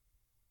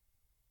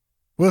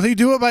 Will he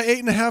do it by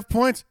 8.5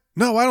 points?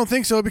 No, I don't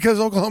think so because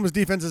Oklahoma's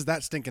defense is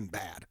that stinking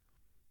bad.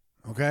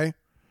 Okay?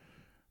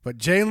 But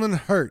Jalen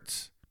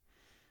Hurts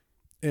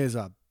is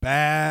a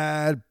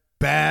bad,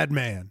 bad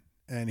man.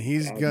 And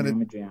he's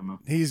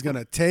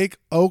gonna take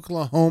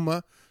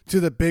Oklahoma to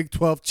the Big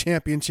 12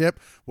 championship,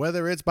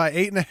 whether it's by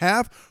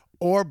 8.5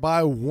 or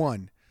by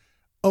 1.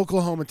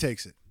 Oklahoma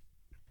takes it.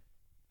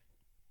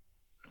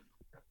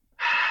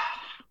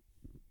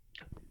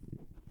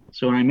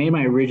 So when I made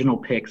my original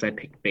picks, I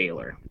picked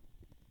Baylor.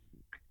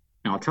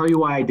 Now I'll tell you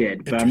why I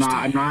did, but I'm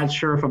not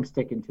sure if I'm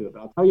sticking to it.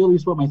 But I'll tell you at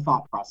least what my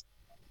thought process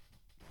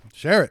is.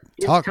 Share it.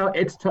 Talk.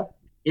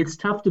 It's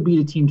tough to beat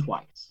a team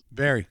twice.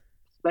 Very.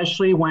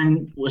 Especially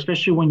when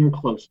you're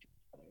close to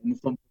each other. In the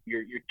sense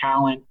your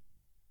talent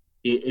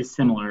is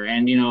similar.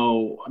 And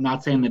I'm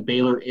not saying that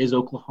Baylor is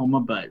Oklahoma,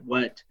 but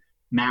what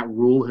Matt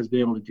Rule has been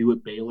able to do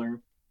at Baylor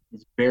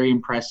is very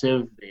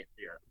impressive.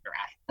 They're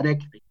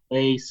athletic. They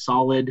play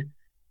solidly.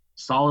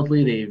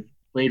 They've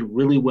played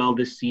really well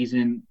this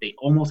season. They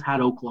almost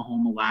had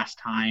Oklahoma last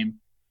time.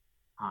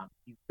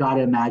 You've got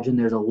to imagine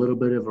there's a little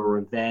bit of a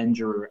revenge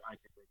or like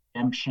a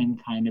redemption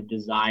kind of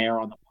desire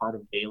on the part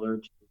of Baylor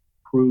to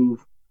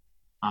prove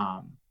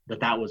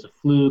that was a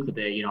fluke, that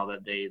they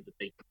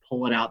could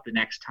pull it out the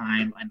next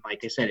time. And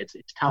like I said, it's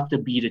tough to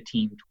beat a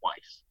team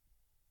twice.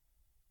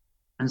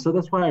 And so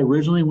that's why I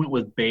originally went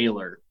with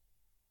Baylor.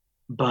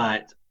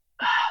 But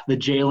the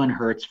Jalen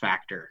Hurts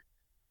factor,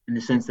 in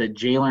the sense that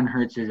Jalen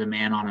Hurts is a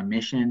man on a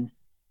mission.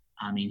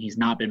 I mean, he's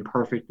not been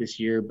perfect this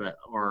year, by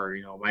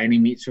any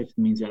means, I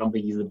don't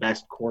think he's the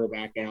best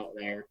quarterback out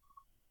there.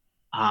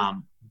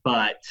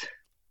 But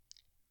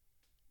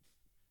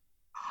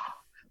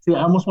see,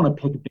 I almost want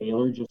to pick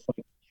Baylor just so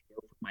I can cheer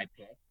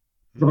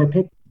for my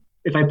pick.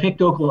 If I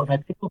picked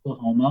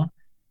Oklahoma,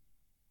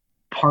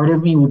 part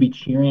of me will be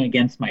cheering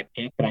against my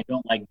pick, but I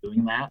don't like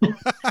doing that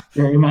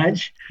very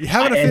much. You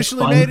haven't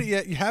officially made it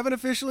yet. You haven't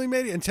officially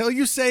made it. Until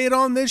you say it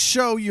on this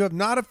show, you have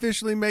not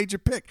officially made your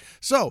pick.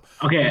 So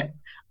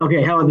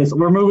Okay, hell with this.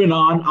 We're moving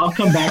on. I'll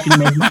come back and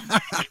make my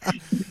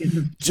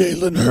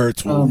Jalen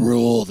Hurts will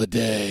rule the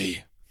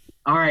day.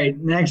 All right,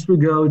 next we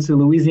go to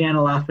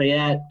Louisiana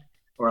Lafayette,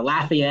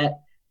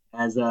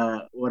 as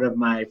one of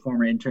my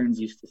former interns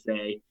used to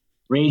say.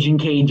 Raging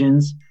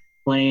Cajuns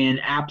playing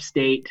App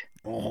State.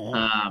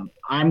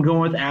 I'm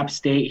going with App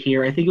State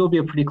here. I think it will be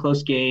a pretty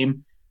close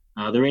game.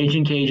 The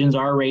Raging Cajuns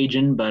are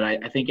raging, but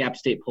I think App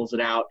State pulls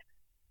it out.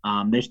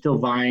 They're still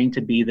vying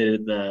to be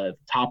the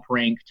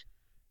top-ranked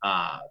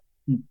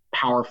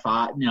Power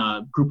 5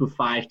 Group of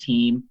 5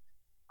 team.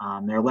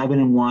 They're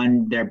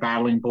 11-1. They're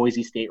battling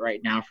Boise State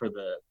right now for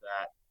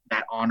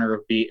that honor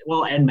of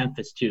and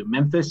Memphis too.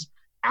 Memphis,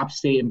 App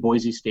State, and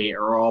Boise State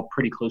are all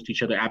pretty close to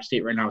each other. App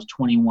State right now is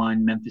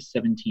 21, Memphis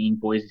 17,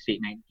 Boise State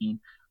 19.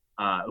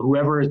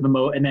 Whoever is the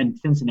most, and then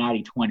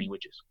Cincinnati 20,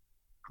 which is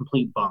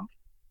complete bunk.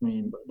 I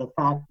mean, the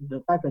fact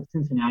that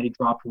Cincinnati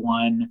dropped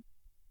one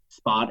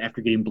spot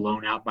after getting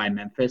blown out by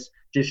Memphis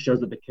just shows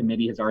that the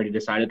committee has already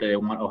decided that they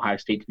want Ohio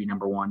State to be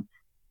number one,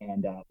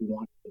 and we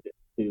want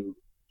to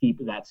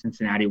keep that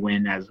Cincinnati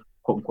win as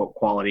quote unquote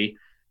quality.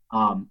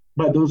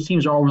 But those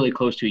teams are all really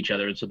close to each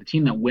other, and so the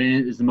team that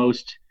wins is the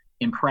most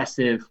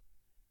impressive,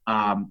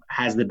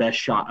 has the best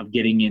shot of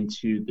getting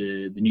into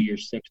the New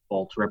Year's Six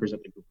Bowl to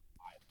represent the Group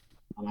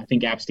of 5. I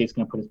think App State's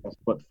going to put its best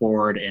foot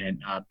forward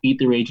and beat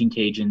the Raging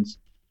Cajuns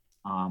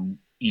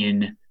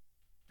in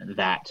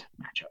that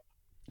matchup.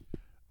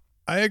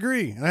 I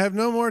agree. I have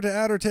no more to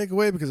add or take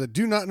away because I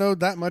do not know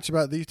that much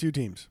about these two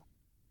teams.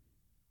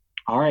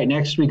 All right,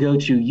 next we go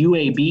to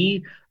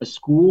UAB, a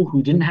school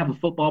who didn't have a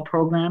football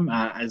program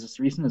as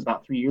recent as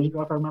about 3 years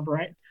ago, if I remember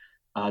right.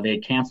 They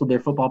had canceled their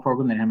football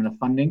program. They didn't have enough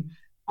funding.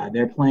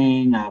 They're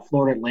playing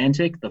Florida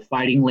Atlantic, the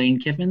Fighting Lane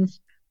Kiffins.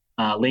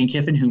 Lane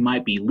Kiffin, who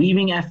might be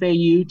leaving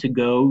FAU to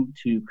go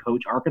to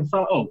coach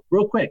Arkansas. Oh,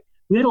 real quick,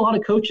 we had a lot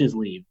of coaches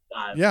leave.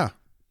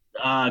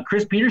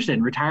 Chris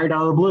Peterson retired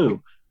out of the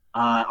blue.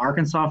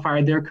 Arkansas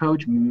fired their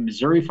coach.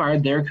 Missouri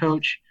fired their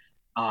coach.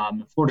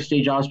 Florida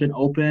State job's been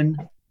open.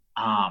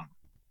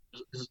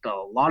 There's a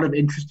lot of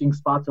interesting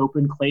spots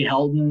open. Clay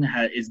Helton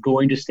is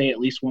going to stay at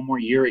least one more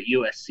year at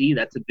USC.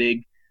 That's a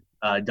big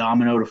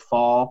domino to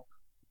fall.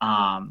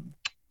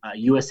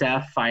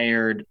 USF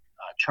fired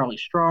Charlie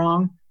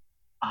Strong.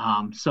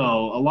 So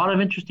a lot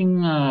of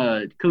interesting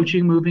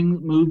coaching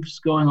moves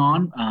going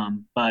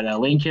on. But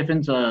Lane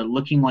Kiffin's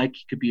looking like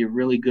he could be a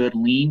really good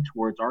lean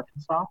towards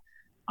Arkansas.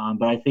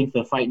 But I think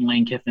the Fighting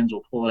Lane Kiffins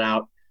will pull it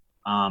out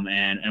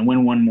and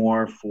win one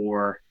more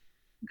for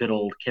good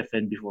old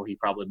Kiffin before he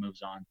probably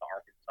moves on to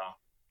Arkansas.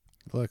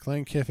 Look,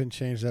 Lane Kiffin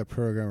changed that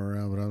program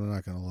around, but I'm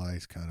not going to lie,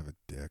 he's kind of a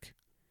dick.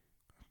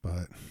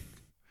 But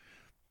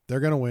they're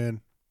going to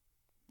win.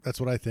 That's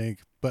what I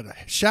think. But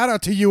shout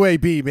out to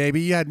UAB,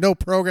 baby. You had no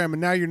program,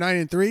 and now you're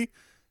 9-3.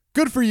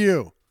 Good for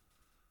you.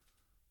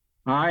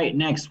 All right,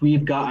 next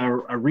we've got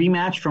a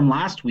rematch from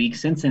last week,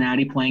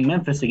 Cincinnati playing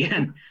Memphis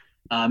again.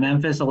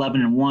 Memphis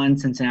 11-1,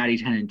 Cincinnati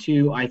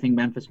 10-2. I think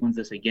Memphis wins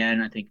this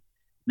again. I think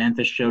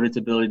Memphis showed its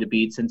ability to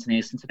beat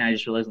Cincinnati. Cincinnati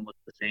just really doesn't look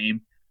the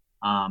same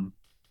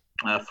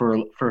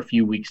for a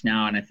few weeks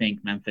now, and I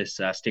think Memphis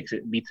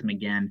beats them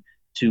again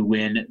to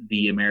win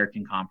the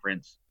American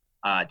Conference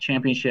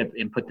championship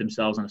and put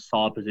themselves in a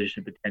solid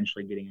position,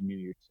 potentially getting a New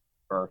Year's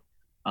berth.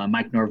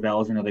 Mike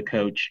Norvell is another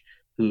coach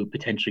who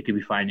potentially could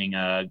be finding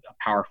a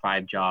Power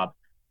 5 job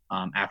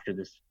after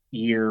this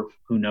year.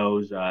 Who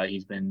knows?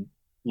 He's been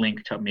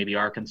linked to maybe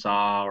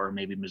Arkansas or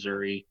maybe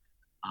Missouri,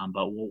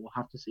 but we'll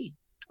have to see.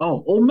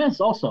 Oh, Ole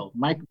Miss also.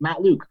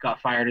 Matt Luke got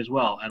fired as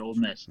well at Ole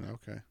Miss.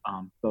 Okay.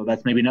 So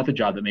that's maybe another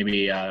job that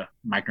maybe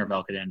Mike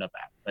Norvell could end up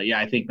at. But yeah,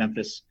 I think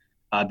Memphis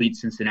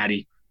beats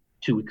Cincinnati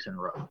 2 weeks in a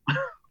row.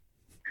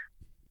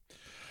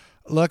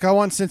 Look, I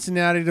want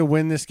Cincinnati to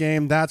win this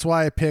game. That's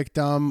why I picked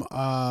them.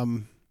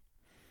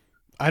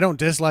 I don't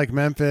dislike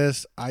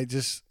Memphis. I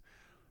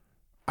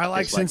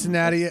like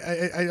Cincinnati.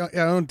 I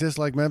don't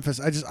dislike Memphis.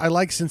 I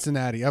like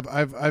Cincinnati.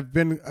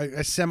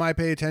 I semi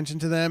pay attention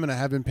to them, and I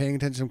have been paying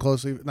attention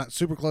closely, not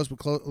super close, but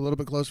a little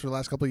bit close for the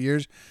last couple of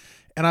years.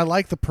 And I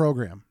like the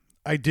program.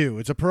 I do.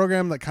 It's a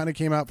program that kind of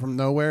came out from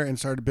nowhere and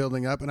started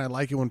building up, and I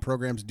like it when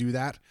programs do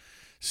that.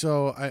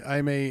 So I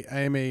am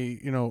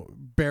a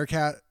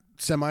Bearcat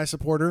semi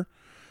supporter,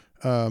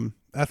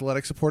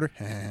 athletic supporter.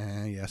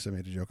 Yes, I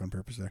made a joke on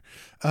purpose there.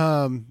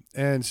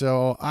 And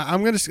so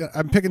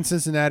I'm picking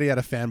Cincinnati out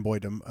of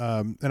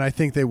fanboydom. And I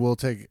think they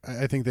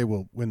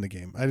will win the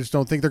game. I just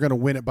don't think they're going to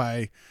win it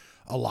by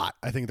a lot.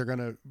 I think they're going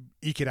to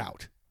eke it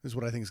out is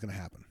what I think is going to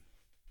happen.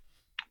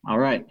 All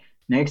right.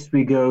 Next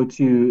we go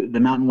to the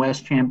Mountain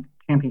West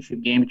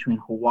championship game between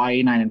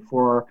Hawaii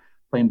 9-4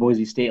 playing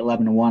Boise State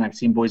 11-1. I've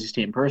seen Boise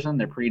State in person.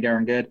 They're pretty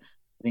darn good.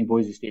 I think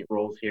Boise State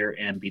rolls here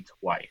and beats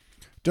Hawaii.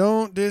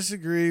 Don't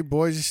disagree.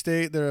 Boise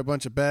State, they're a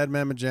bunch of bad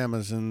mamma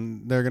jammas,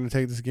 and they're going to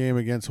take this game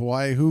against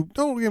Hawaii, who,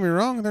 don't get me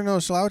wrong, they're no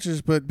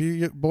slouches, but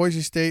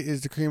Boise State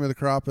is the cream of the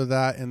crop of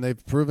that, and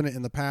they've proven it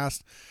in the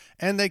past,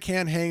 and they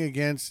can hang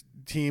against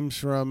teams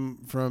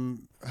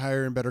from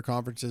higher and better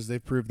conferences.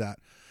 They've proved that.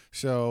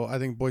 So I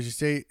think Boise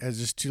State has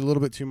just a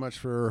little bit too much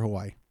for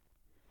Hawaii.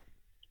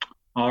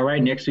 All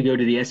right, next we go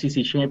to the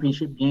SEC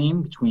championship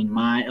game between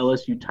my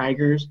LSU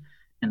Tigers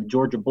and the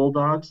Georgia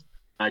Bulldogs.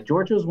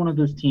 Georgia is one of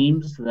those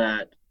teams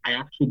that I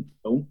actually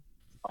don't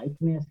like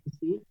in the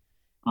SEC.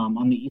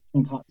 On the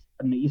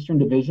Eastern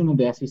Division of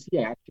the SEC,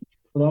 I actually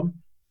cheer for them.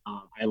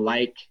 I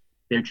like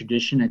their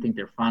tradition. I think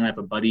they're fun. I have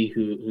a buddy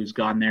who's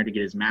gone there to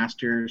get his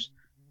master's.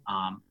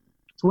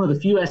 It's one of the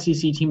few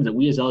SEC teams that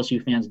we as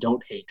LSU fans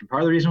don't hate. And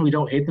part of the reason we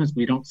don't hate them is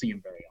we don't see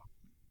them very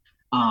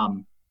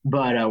often.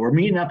 But we're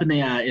meeting up in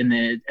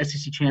the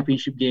SEC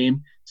championship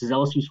game. This is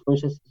LSU's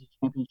first SEC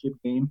championship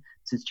game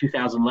since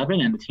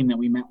 2011, and the team that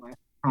we met last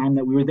time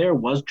that we were there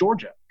was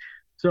Georgia.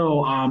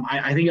 So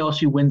I think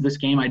LSU wins this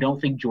game. I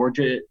don't think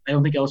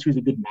LSU is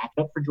a good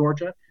matchup for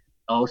Georgia.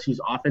 LSU's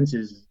offense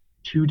is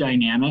too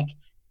dynamic,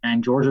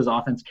 and Georgia's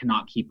offense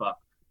cannot keep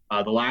up.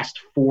 The last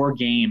 4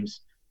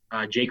 games,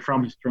 Jake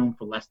Fromm has thrown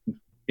for less than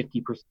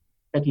 50%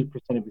 50%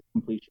 of his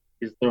completion.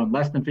 He's thrown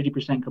less than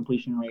 50%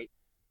 completion rate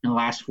in the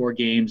last 4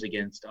 games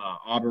against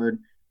Auburn,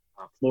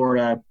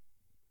 Florida,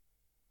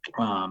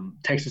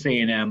 Texas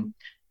A&M,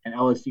 and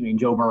LSU. And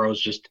Joe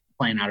Burrow's just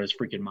playing out of his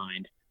freaking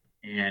mind.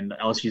 And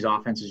LSU's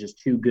offense is just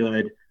too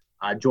good.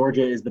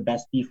 Georgia is the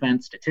best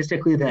defense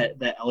statistically that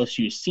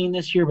LSU has seen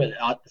this year, but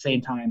at the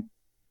same time,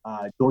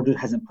 Georgia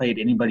hasn't played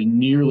anybody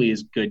nearly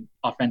as good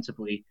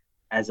offensively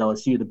as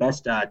LSU. The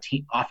best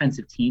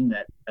offensive team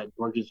that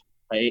Georgia's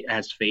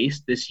has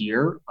faced this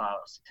year,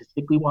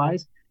 statistically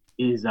wise,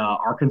 is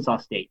Arkansas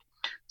State.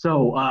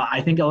 So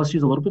I think LSU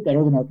is a little bit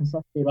better than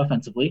Arkansas State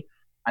offensively.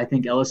 I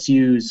think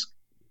LSU's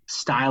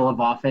style of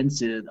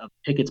offense, of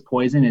Pickett's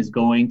poison, is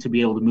going to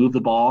be able to move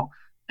the ball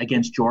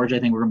against Georgia. I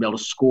think we're going to be able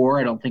to score.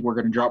 I don't think we're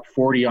going to drop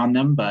 40 on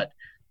them, but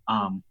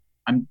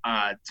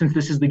since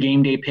this is the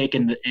game day pick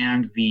and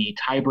the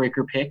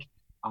tiebreaker pick,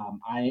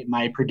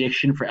 my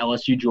prediction for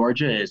LSU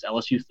Georgia is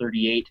LSU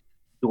 38,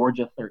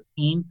 Georgia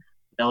 13.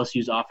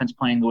 LSU's offense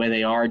playing the way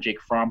they are, Jake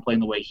Fromm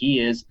playing the way he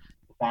is,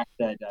 the fact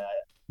that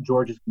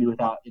Georgia's going to be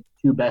without its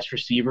 2 best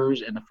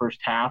receivers in the first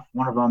half.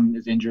 One of them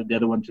is injured, the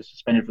other one just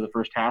suspended for the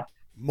first half.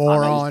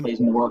 Moron.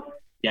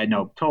 Yeah,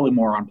 no, totally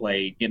moron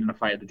play, getting in a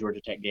fight at the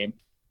Georgia Tech game.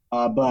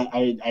 But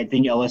I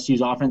think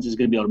LSU's offense is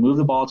going to be able to move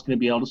the ball. It's going to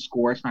be able to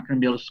score. It's not going to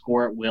be able to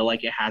score at will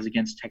like it has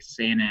against Texas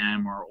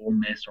A&M or Ole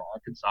Miss or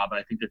Arkansas, but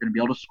I think they're going to be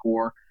able to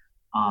score.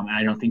 And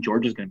I don't think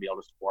Georgia's going to be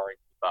able to score and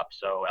keep up.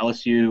 So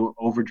LSU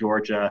over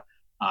Georgia,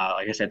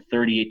 like I said,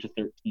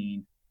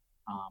 38-13.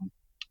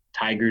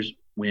 Tigers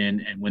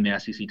win and win the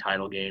SEC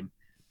title game.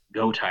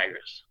 Go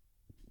Tigers.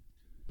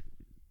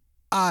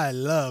 I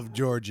love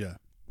Georgia,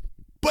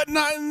 but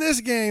not in this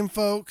game,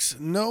 folks.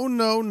 No.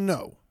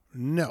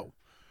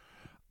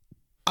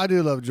 I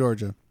do love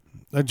Georgia.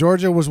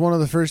 Georgia was one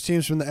of the first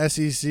teams from the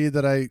SEC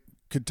that I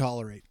could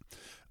tolerate.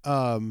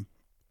 And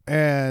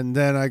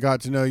then I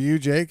got to know you,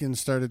 Jake, and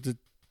started to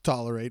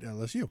tolerate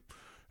LSU.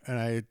 And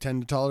I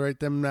tend to tolerate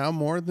them now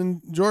more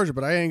than Georgia.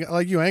 But I ain't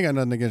got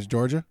nothing against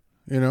Georgia.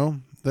 You know,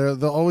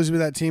 there'll always be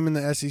that team in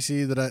the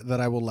SEC that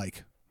I will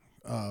like.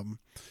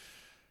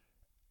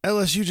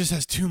 LSU just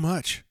has too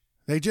much.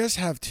 They just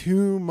have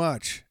too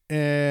much.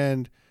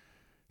 And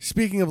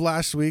speaking of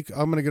last week,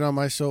 I'm going to get on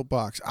my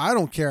soapbox. I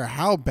don't care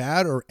how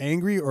bad or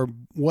angry or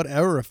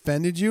whatever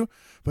offended you,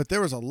 but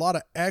there was a lot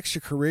of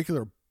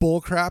extracurricular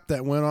bullcrap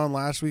that went on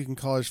last week in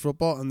college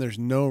football, and there's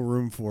no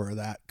room for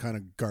that kind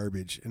of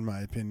garbage, in my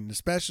opinion,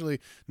 especially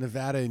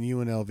Nevada and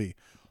UNLV.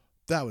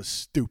 That was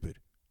stupid.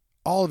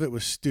 All of it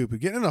was stupid.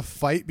 Getting in a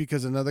fight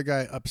because another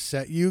guy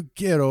upset you,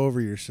 get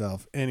over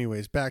yourself.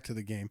 Anyways, back to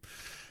the game.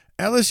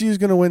 LSU is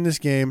going to win this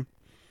game.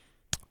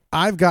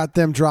 I've got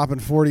them dropping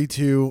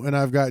 42, and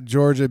I've got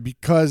Georgia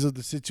because of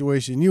the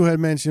situation you had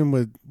mentioned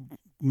with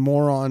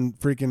moron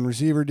freaking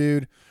receiver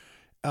dude,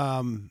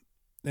 and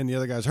the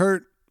other guy's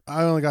hurt.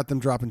 I only got them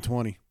dropping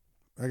 20.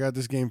 I got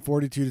this game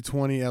 42-20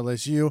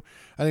 LSU.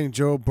 I think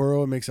Joe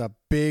Burrow makes a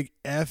big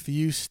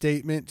FU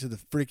statement to the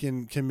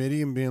freaking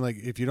committee and being like,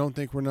 if you don't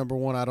think we're number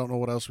one, I don't know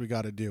what else we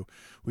got to do.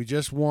 We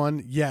just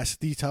won, yes,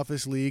 the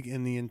toughest league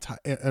in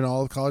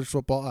all of college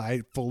football.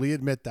 I fully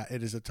admit that.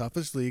 It is the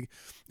toughest league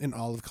in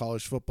all of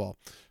college football,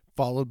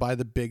 followed by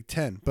the Big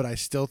Ten. But I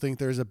still think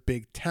there's a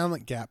big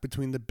talent gap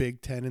between the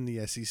Big Ten and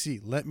the SEC.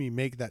 Let me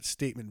make that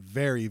statement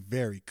very,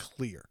 very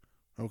clear,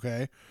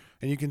 okay?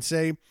 And you can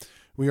say,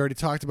 we already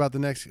talked about the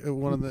next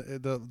one of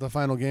the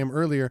final game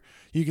earlier.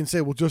 You can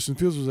say, well, Justin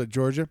Fields was at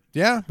Georgia.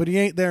 Yeah, but he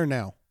ain't there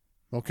now,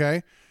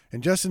 okay?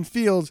 And Justin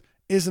Fields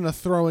isn't a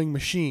throwing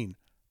machine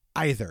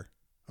either,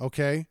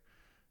 okay?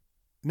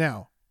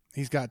 Now,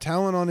 he's got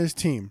talent on his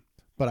team,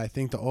 but I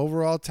think the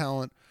overall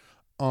talent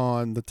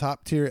on the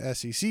top-tier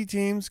SEC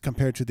teams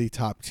compared to the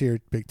top-tier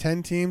Big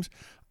Ten teams,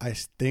 I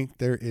think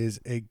there is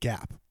a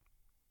gap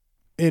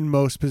in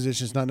most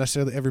positions, not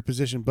necessarily every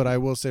position, but I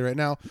will say right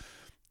now,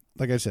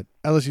 like I said,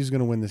 LSU is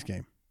going to win this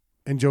game.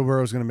 And Joe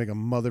Burrow is going to make a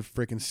mother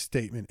freaking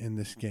statement in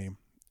this game.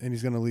 And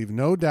he's going to leave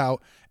no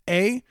doubt.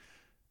 A,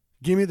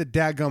 give me the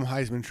dadgum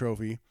Heisman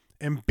Trophy.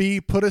 And B,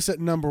 put us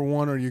at number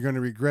one or you're going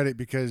to regret it,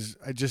 because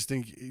I just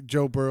think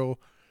Joe Burrow,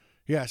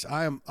 yes,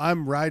 I'm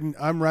riding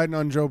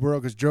on Joe Burrow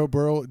because Joe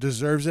Burrow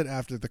deserves it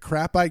after the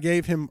crap I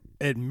gave him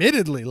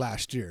admittedly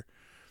last year.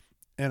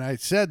 And I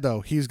said,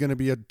 though, he's going to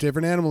be a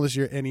different animal this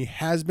year, and he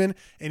has been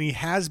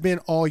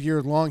all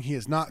year long. He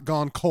has not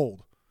gone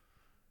cold.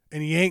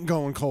 And he ain't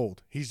going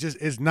cold.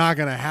 It's not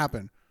going to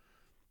happen.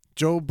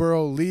 Joe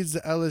Burrow leads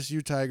the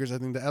LSU Tigers. I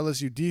think the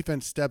LSU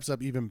defense steps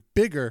up even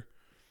bigger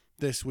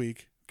this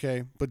week,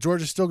 okay? But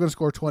Georgia's still going to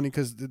score 20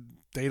 because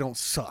they don't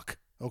suck,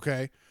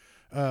 okay?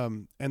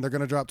 And they're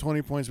going to drop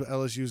 20 points, but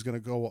LSU's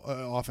going to go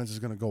offense is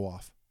going to go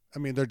off. I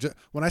mean,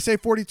 when I say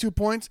 42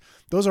 points,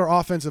 those are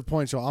offensive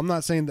points. So I'm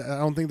not saying that I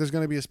don't think there's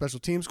going to be a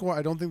special team score.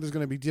 I don't think there's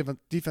going to be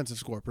defensive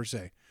score per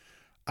se.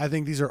 I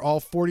think these are all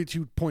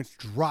 42 points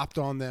dropped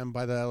on them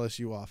by the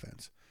LSU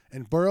offense.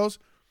 And Burrows,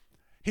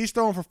 he's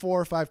throwing for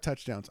 4 or 5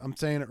 touchdowns. I'm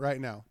saying it right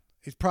now.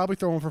 He's probably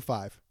throwing for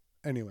 5.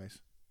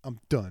 Anyways, I'm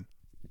done.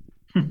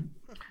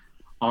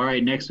 All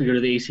right, next we go to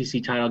the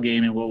ACC title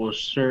game and what will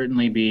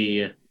certainly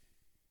be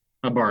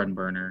A barn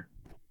burner.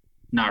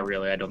 Not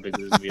really. I don't think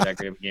this is going to be that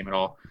great of a game at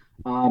all.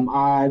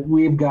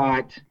 We've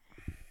got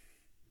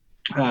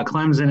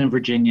Clemson and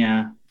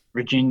Virginia.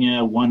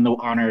 Virginia won the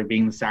honor of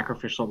being the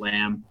sacrificial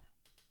lamb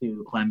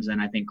to Clemson.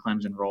 I think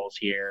Clemson rolls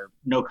here.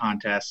 No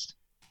contest.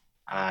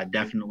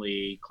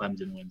 Definitely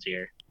Clemson wins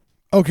here.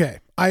 Okay,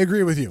 I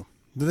agree with you.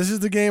 This is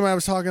the game I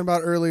was talking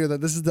about earlier,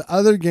 that this is the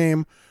other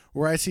game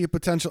where I see a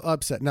potential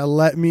upset. Now,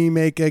 let me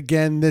make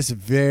again this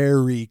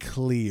very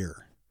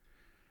clear.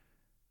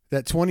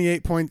 That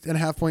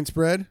 28.5 point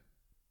spread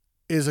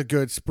is a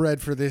good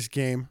spread for this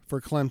game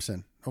for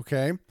Clemson,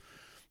 okay?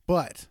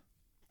 But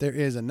there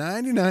is a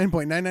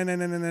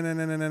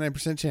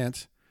 99.9999999%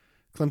 chance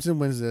Clemson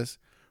wins this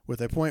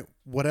with a point,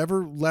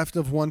 whatever left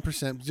of 1%,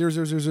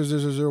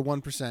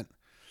 0.0000001%,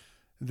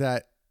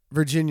 that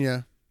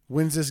Virginia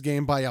wins this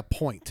game by a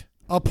point.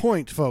 A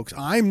point, folks.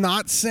 I'm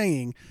not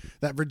saying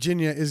that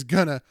Virginia is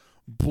going to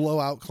blow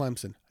out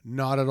Clemson.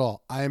 Not at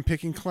all. I am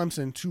picking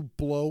Clemson to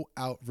blow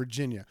out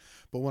Virginia.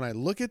 But when I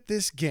look at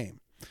this game,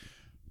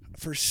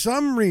 for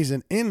some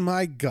reason in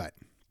my gut,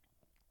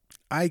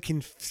 I can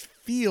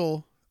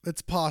feel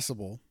it's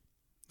possible,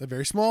 a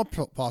very small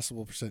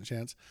possible percent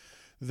chance,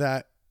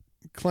 that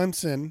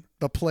Clemson,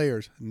 the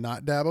players,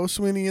 not Dabo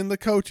Swinney and the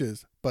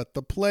coaches, but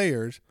the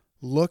players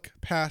look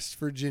past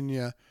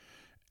Virginia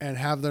and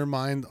have their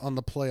mind on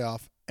the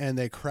playoff, and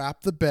they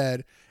crap the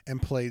bed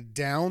and play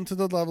down to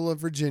the level of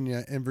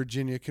Virginia, and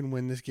Virginia can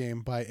win this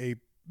game by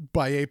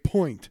a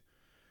point.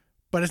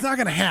 But it's not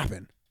going to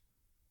happen.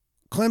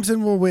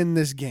 Clemson will win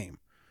this game.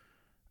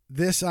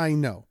 This I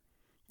know.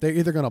 They're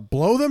either going to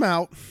blow them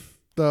out,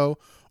 though,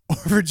 or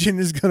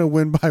Virginia's going to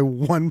win by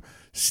one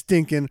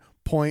stinking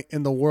point,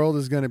 and the world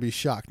is going to be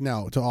shocked.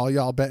 Now, to all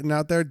y'all betting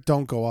out there,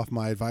 don't go off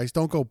my advice.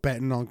 Don't go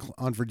betting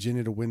on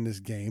Virginia to win this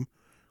game.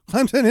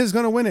 Clemson is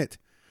going to win it.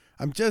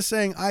 I'm just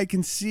saying I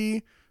can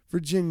see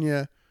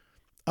Virginia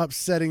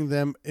upsetting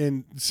them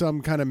in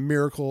some kind of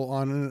miracle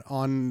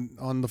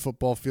on the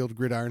football field,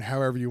 gridiron,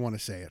 however you want to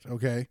say it,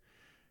 okay?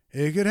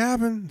 It could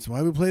happen. That's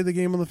why we play the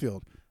game on the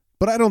field.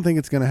 But I don't think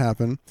it's going to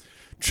happen.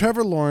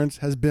 Trevor Lawrence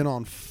has been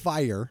on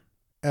fire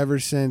ever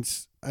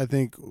since, I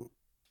think,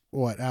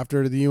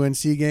 after the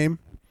UNC game?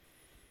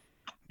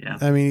 Yeah.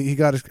 I mean, he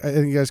got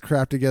his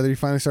crap together. He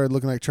finally started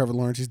looking like Trevor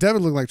Lawrence. He's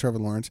definitely looking like Trevor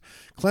Lawrence.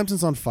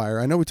 Clemson's on fire.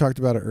 I know we talked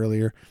about it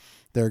earlier.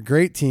 They're a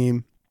great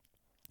team.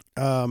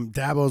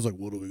 Dabo's like,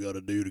 what do we got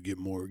to do to get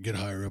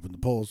higher up in the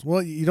polls?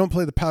 Well, you don't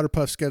play the powder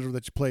puff schedule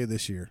that you play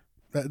this year.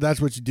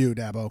 That's what you do,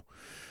 Dabo.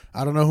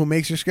 I don't know who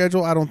makes your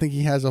schedule. I don't think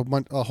he has a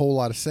whole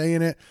lot of say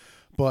in it.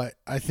 But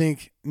I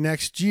think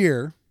next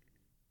year,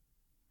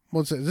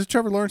 is this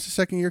Trevor Lawrence's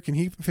second year? Can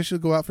he officially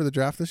go out for the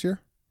draft this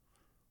year?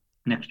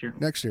 Next year.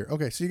 Next year.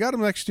 Okay, so you got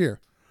him next year.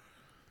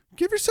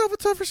 Give yourself a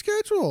tougher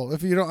schedule.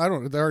 If you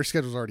don't, their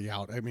schedule's already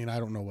out. I mean, I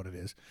don't know what it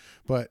is.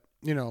 But,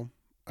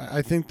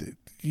 I think that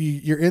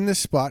you're in this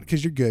spot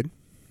because you're good.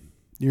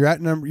 You're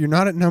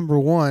not at number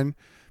one,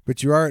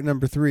 but you are at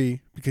number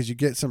 3 because you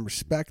get some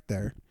respect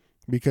there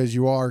because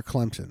you are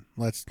Clemson.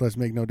 Let's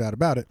make no doubt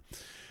about it.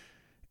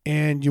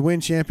 And you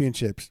win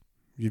championships.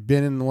 You've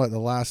been in the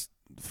last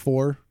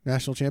 4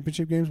 national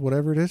championship games,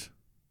 whatever it is.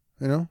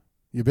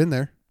 You've been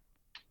there.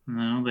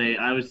 No,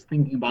 I was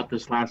thinking about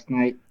this last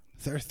night.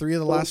 There are 3 of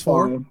the last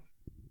 4.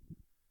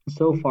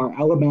 So far,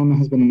 Alabama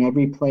has been in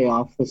every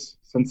playoff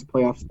since the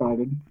playoffs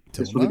started.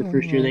 This will be the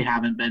first year they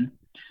haven't been.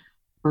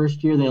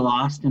 First year they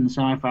lost in the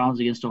semifinals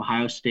against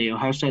Ohio State.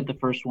 Ohio State the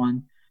first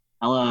one.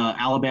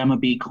 Alabama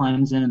beat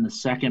Clemson in the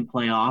second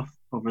playoff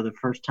over the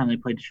first time they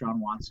played Deshaun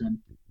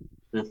Watson.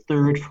 The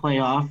third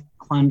playoff,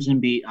 Clemson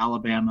beat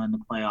Alabama in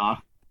the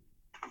playoff.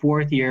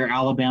 Fourth year,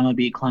 Alabama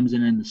beat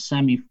Clemson in the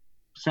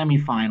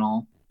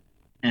semifinal,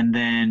 and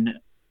then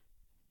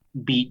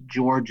beat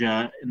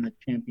Georgia in the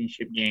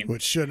championship game.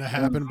 Which shouldn't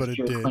have happened, but it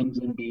did.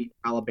 Clemson beat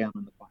Alabama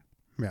in the final.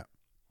 Yeah.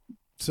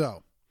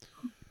 So,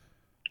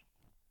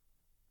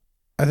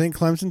 I think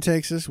Clemson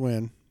takes this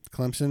win.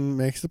 Clemson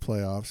makes the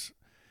playoffs.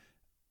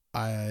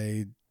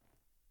 The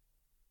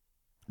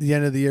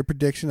end of the year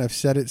prediction, I've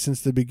said it since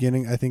the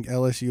beginning. I think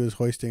LSU is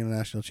hoisting a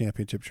national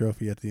championship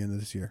trophy at the end of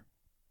this year.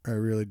 I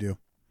really do.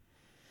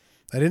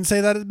 I didn't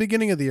say that at the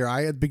beginning of the year.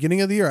 At the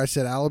beginning of the year, I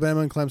said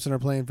Alabama and Clemson are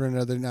playing for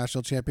another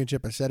national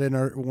championship. I said it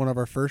in one of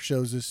our first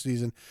shows this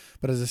season.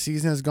 But as the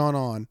season has gone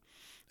on,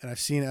 and I've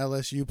seen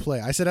LSU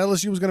play, I said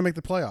LSU was going to make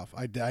the playoff.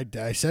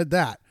 I said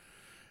that.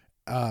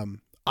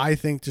 I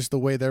think just the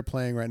way they're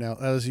playing right now,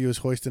 LSU is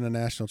hoisting a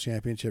national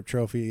championship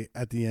trophy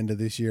at the end of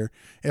this year.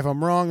 If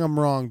I'm wrong, I'm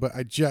wrong, but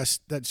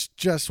that's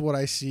just what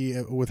I see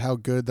with how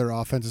good their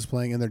offense is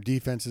playing and their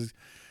defense is.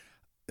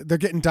 They're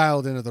getting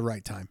dialed in at the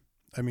right time.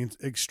 I mean,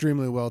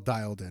 extremely well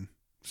dialed in.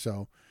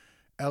 So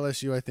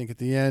LSU, I think at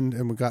the end,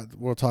 and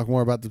we'll talk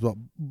more about this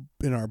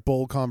in our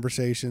bowl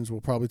conversations.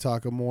 We'll probably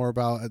talk more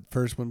about at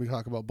first when we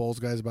talk about bowls,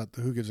 guys, about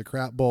the Who Gives a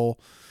Crap Bowl.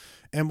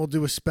 And we'll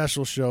do a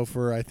special show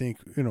for, I think,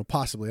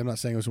 possibly. I'm not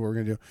saying this is what we're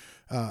going to do.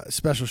 A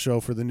special show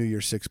for the New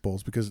Year's 6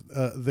 Bowls because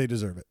they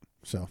deserve it.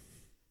 So,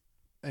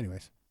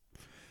 anyways.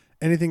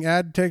 Anything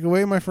take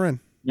away, my friend?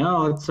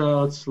 No,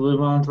 let's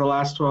move on to the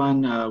last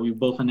one. We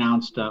both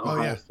announced Oh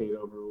Ohio yeah. State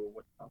over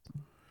Wisconsin.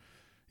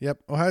 Yep,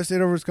 Ohio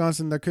State over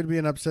Wisconsin. There could be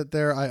an upset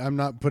there. I'm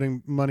not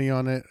putting money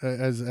on it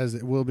as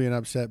it will be an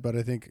upset, but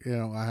I think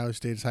Ohio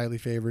State's highly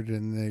favored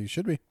and they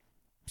should be.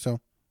 So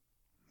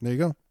there you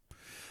go.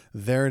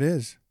 There it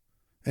is.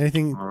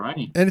 Anything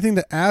Alrighty. anything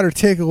to add or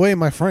take away,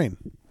 my friend?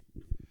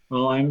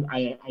 Well,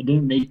 I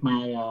didn't make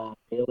my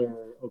Baylor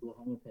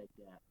Oklahoma pick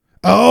yet.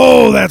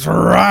 Oh, that's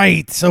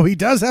right. So he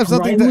does have I'm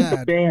something riding to with the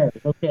add. Bears.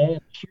 Okay, I'm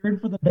cheering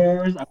for the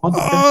Bears. I want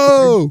the best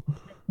Oh,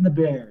 in the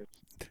Bears.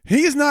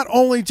 he's not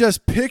only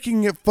just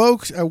picking it,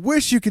 folks. I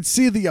wish you could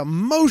see the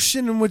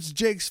emotion in which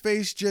Jake's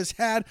face just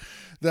had,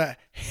 the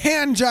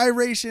hand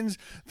gyrations,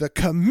 the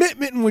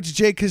commitment in which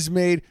Jake has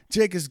made.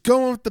 Jake is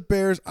going with the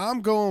Bears.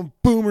 I'm going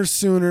Boomer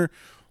Sooner.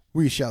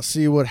 We shall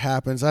see what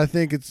happens. I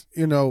think it's,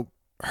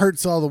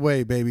 hurts all the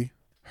way, baby.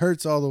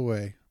 Hurts all the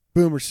way.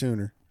 Boomer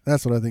Sooner.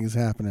 That's what I think is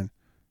happening.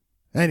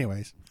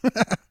 Anyways,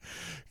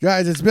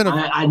 guys, it's been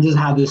I just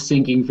have this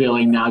sinking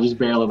feeling now, just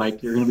barely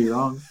like you're gonna be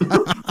wrong.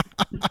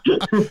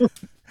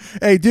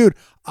 Hey, dude,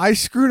 I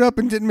screwed up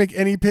and didn't make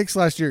any picks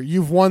last year.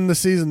 You've won the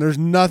season. There's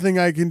nothing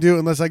I can do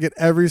unless I get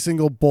every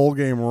single bowl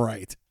game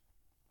right.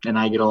 And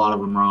I get a lot of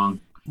them wrong.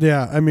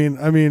 Yeah, I mean,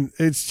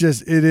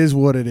 it is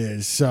what it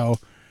is. So,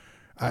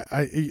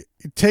 I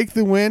take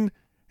the win.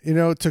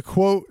 To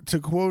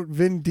quote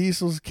Vin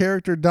Diesel's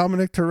character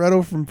Dominic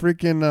Toretto from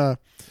freaking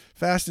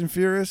Fast and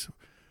Furious,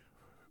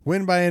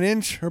 win by an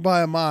inch or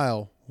by a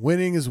mile.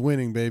 Winning is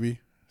winning, baby.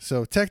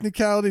 So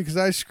technicality, because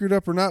I screwed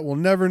up or not, we'll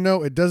never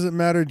know. It doesn't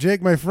matter.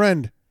 Jake, my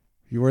friend,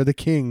 you are the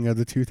king of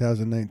the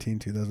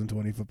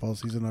 2019-2020 football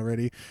season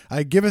already.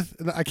 I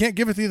can't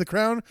giveth thee the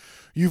crown.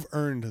 You've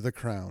earned the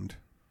crown.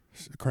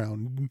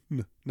 Crown,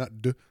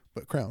 not d,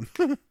 but crown.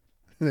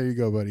 There you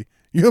go, buddy.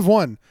 You have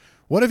won.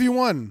 What have you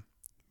won?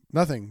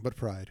 Nothing but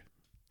pride.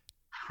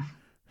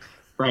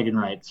 Bragging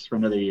rights for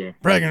another year.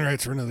 Bragging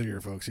rights for another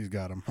year, folks. He's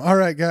got them. All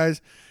right, guys.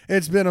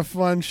 It's been a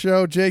fun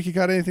show. Jake, you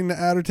got anything to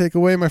add or take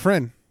away, my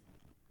friend?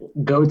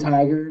 Go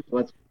Tigers.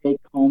 Let's take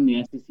home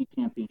the SEC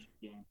championship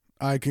game.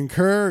 I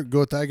concur.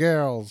 Go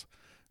Tigers.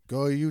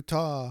 Go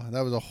Utah.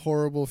 That was a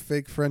horrible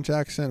fake French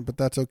accent, but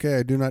that's okay.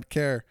 I do not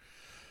care.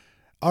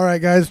 All right,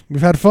 guys.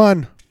 We've had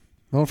fun.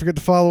 Don't forget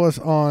to follow us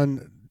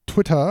on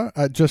Twitter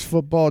at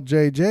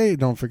JustFootballJJ.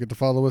 Don't forget to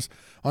follow us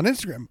on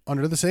Instagram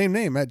under the same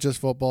name at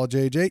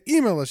JustFootballJJ.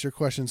 Email us your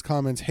questions,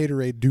 comments,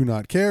 haterade, do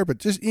not care, but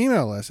just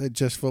email us at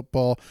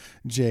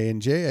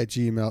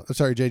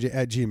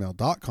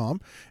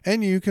JustFootballJJ@gmail.com.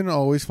 And you can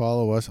always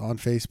follow us on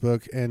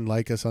Facebook and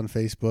like us on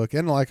Facebook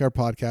and like our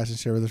podcast and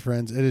share with your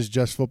friends. It is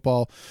Just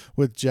Football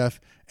with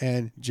Jeff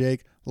and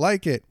Jake.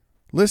 Like it,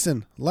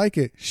 listen, like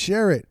it,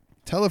 share it,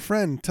 tell a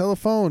friend, tell a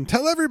phone,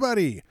 tell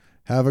everybody.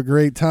 Have a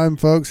great time,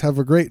 folks. Have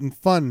a great and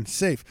fun,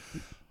 safe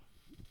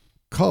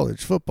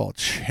college football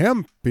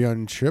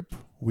championship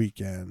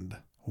weekend.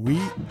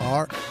 We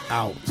are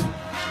out.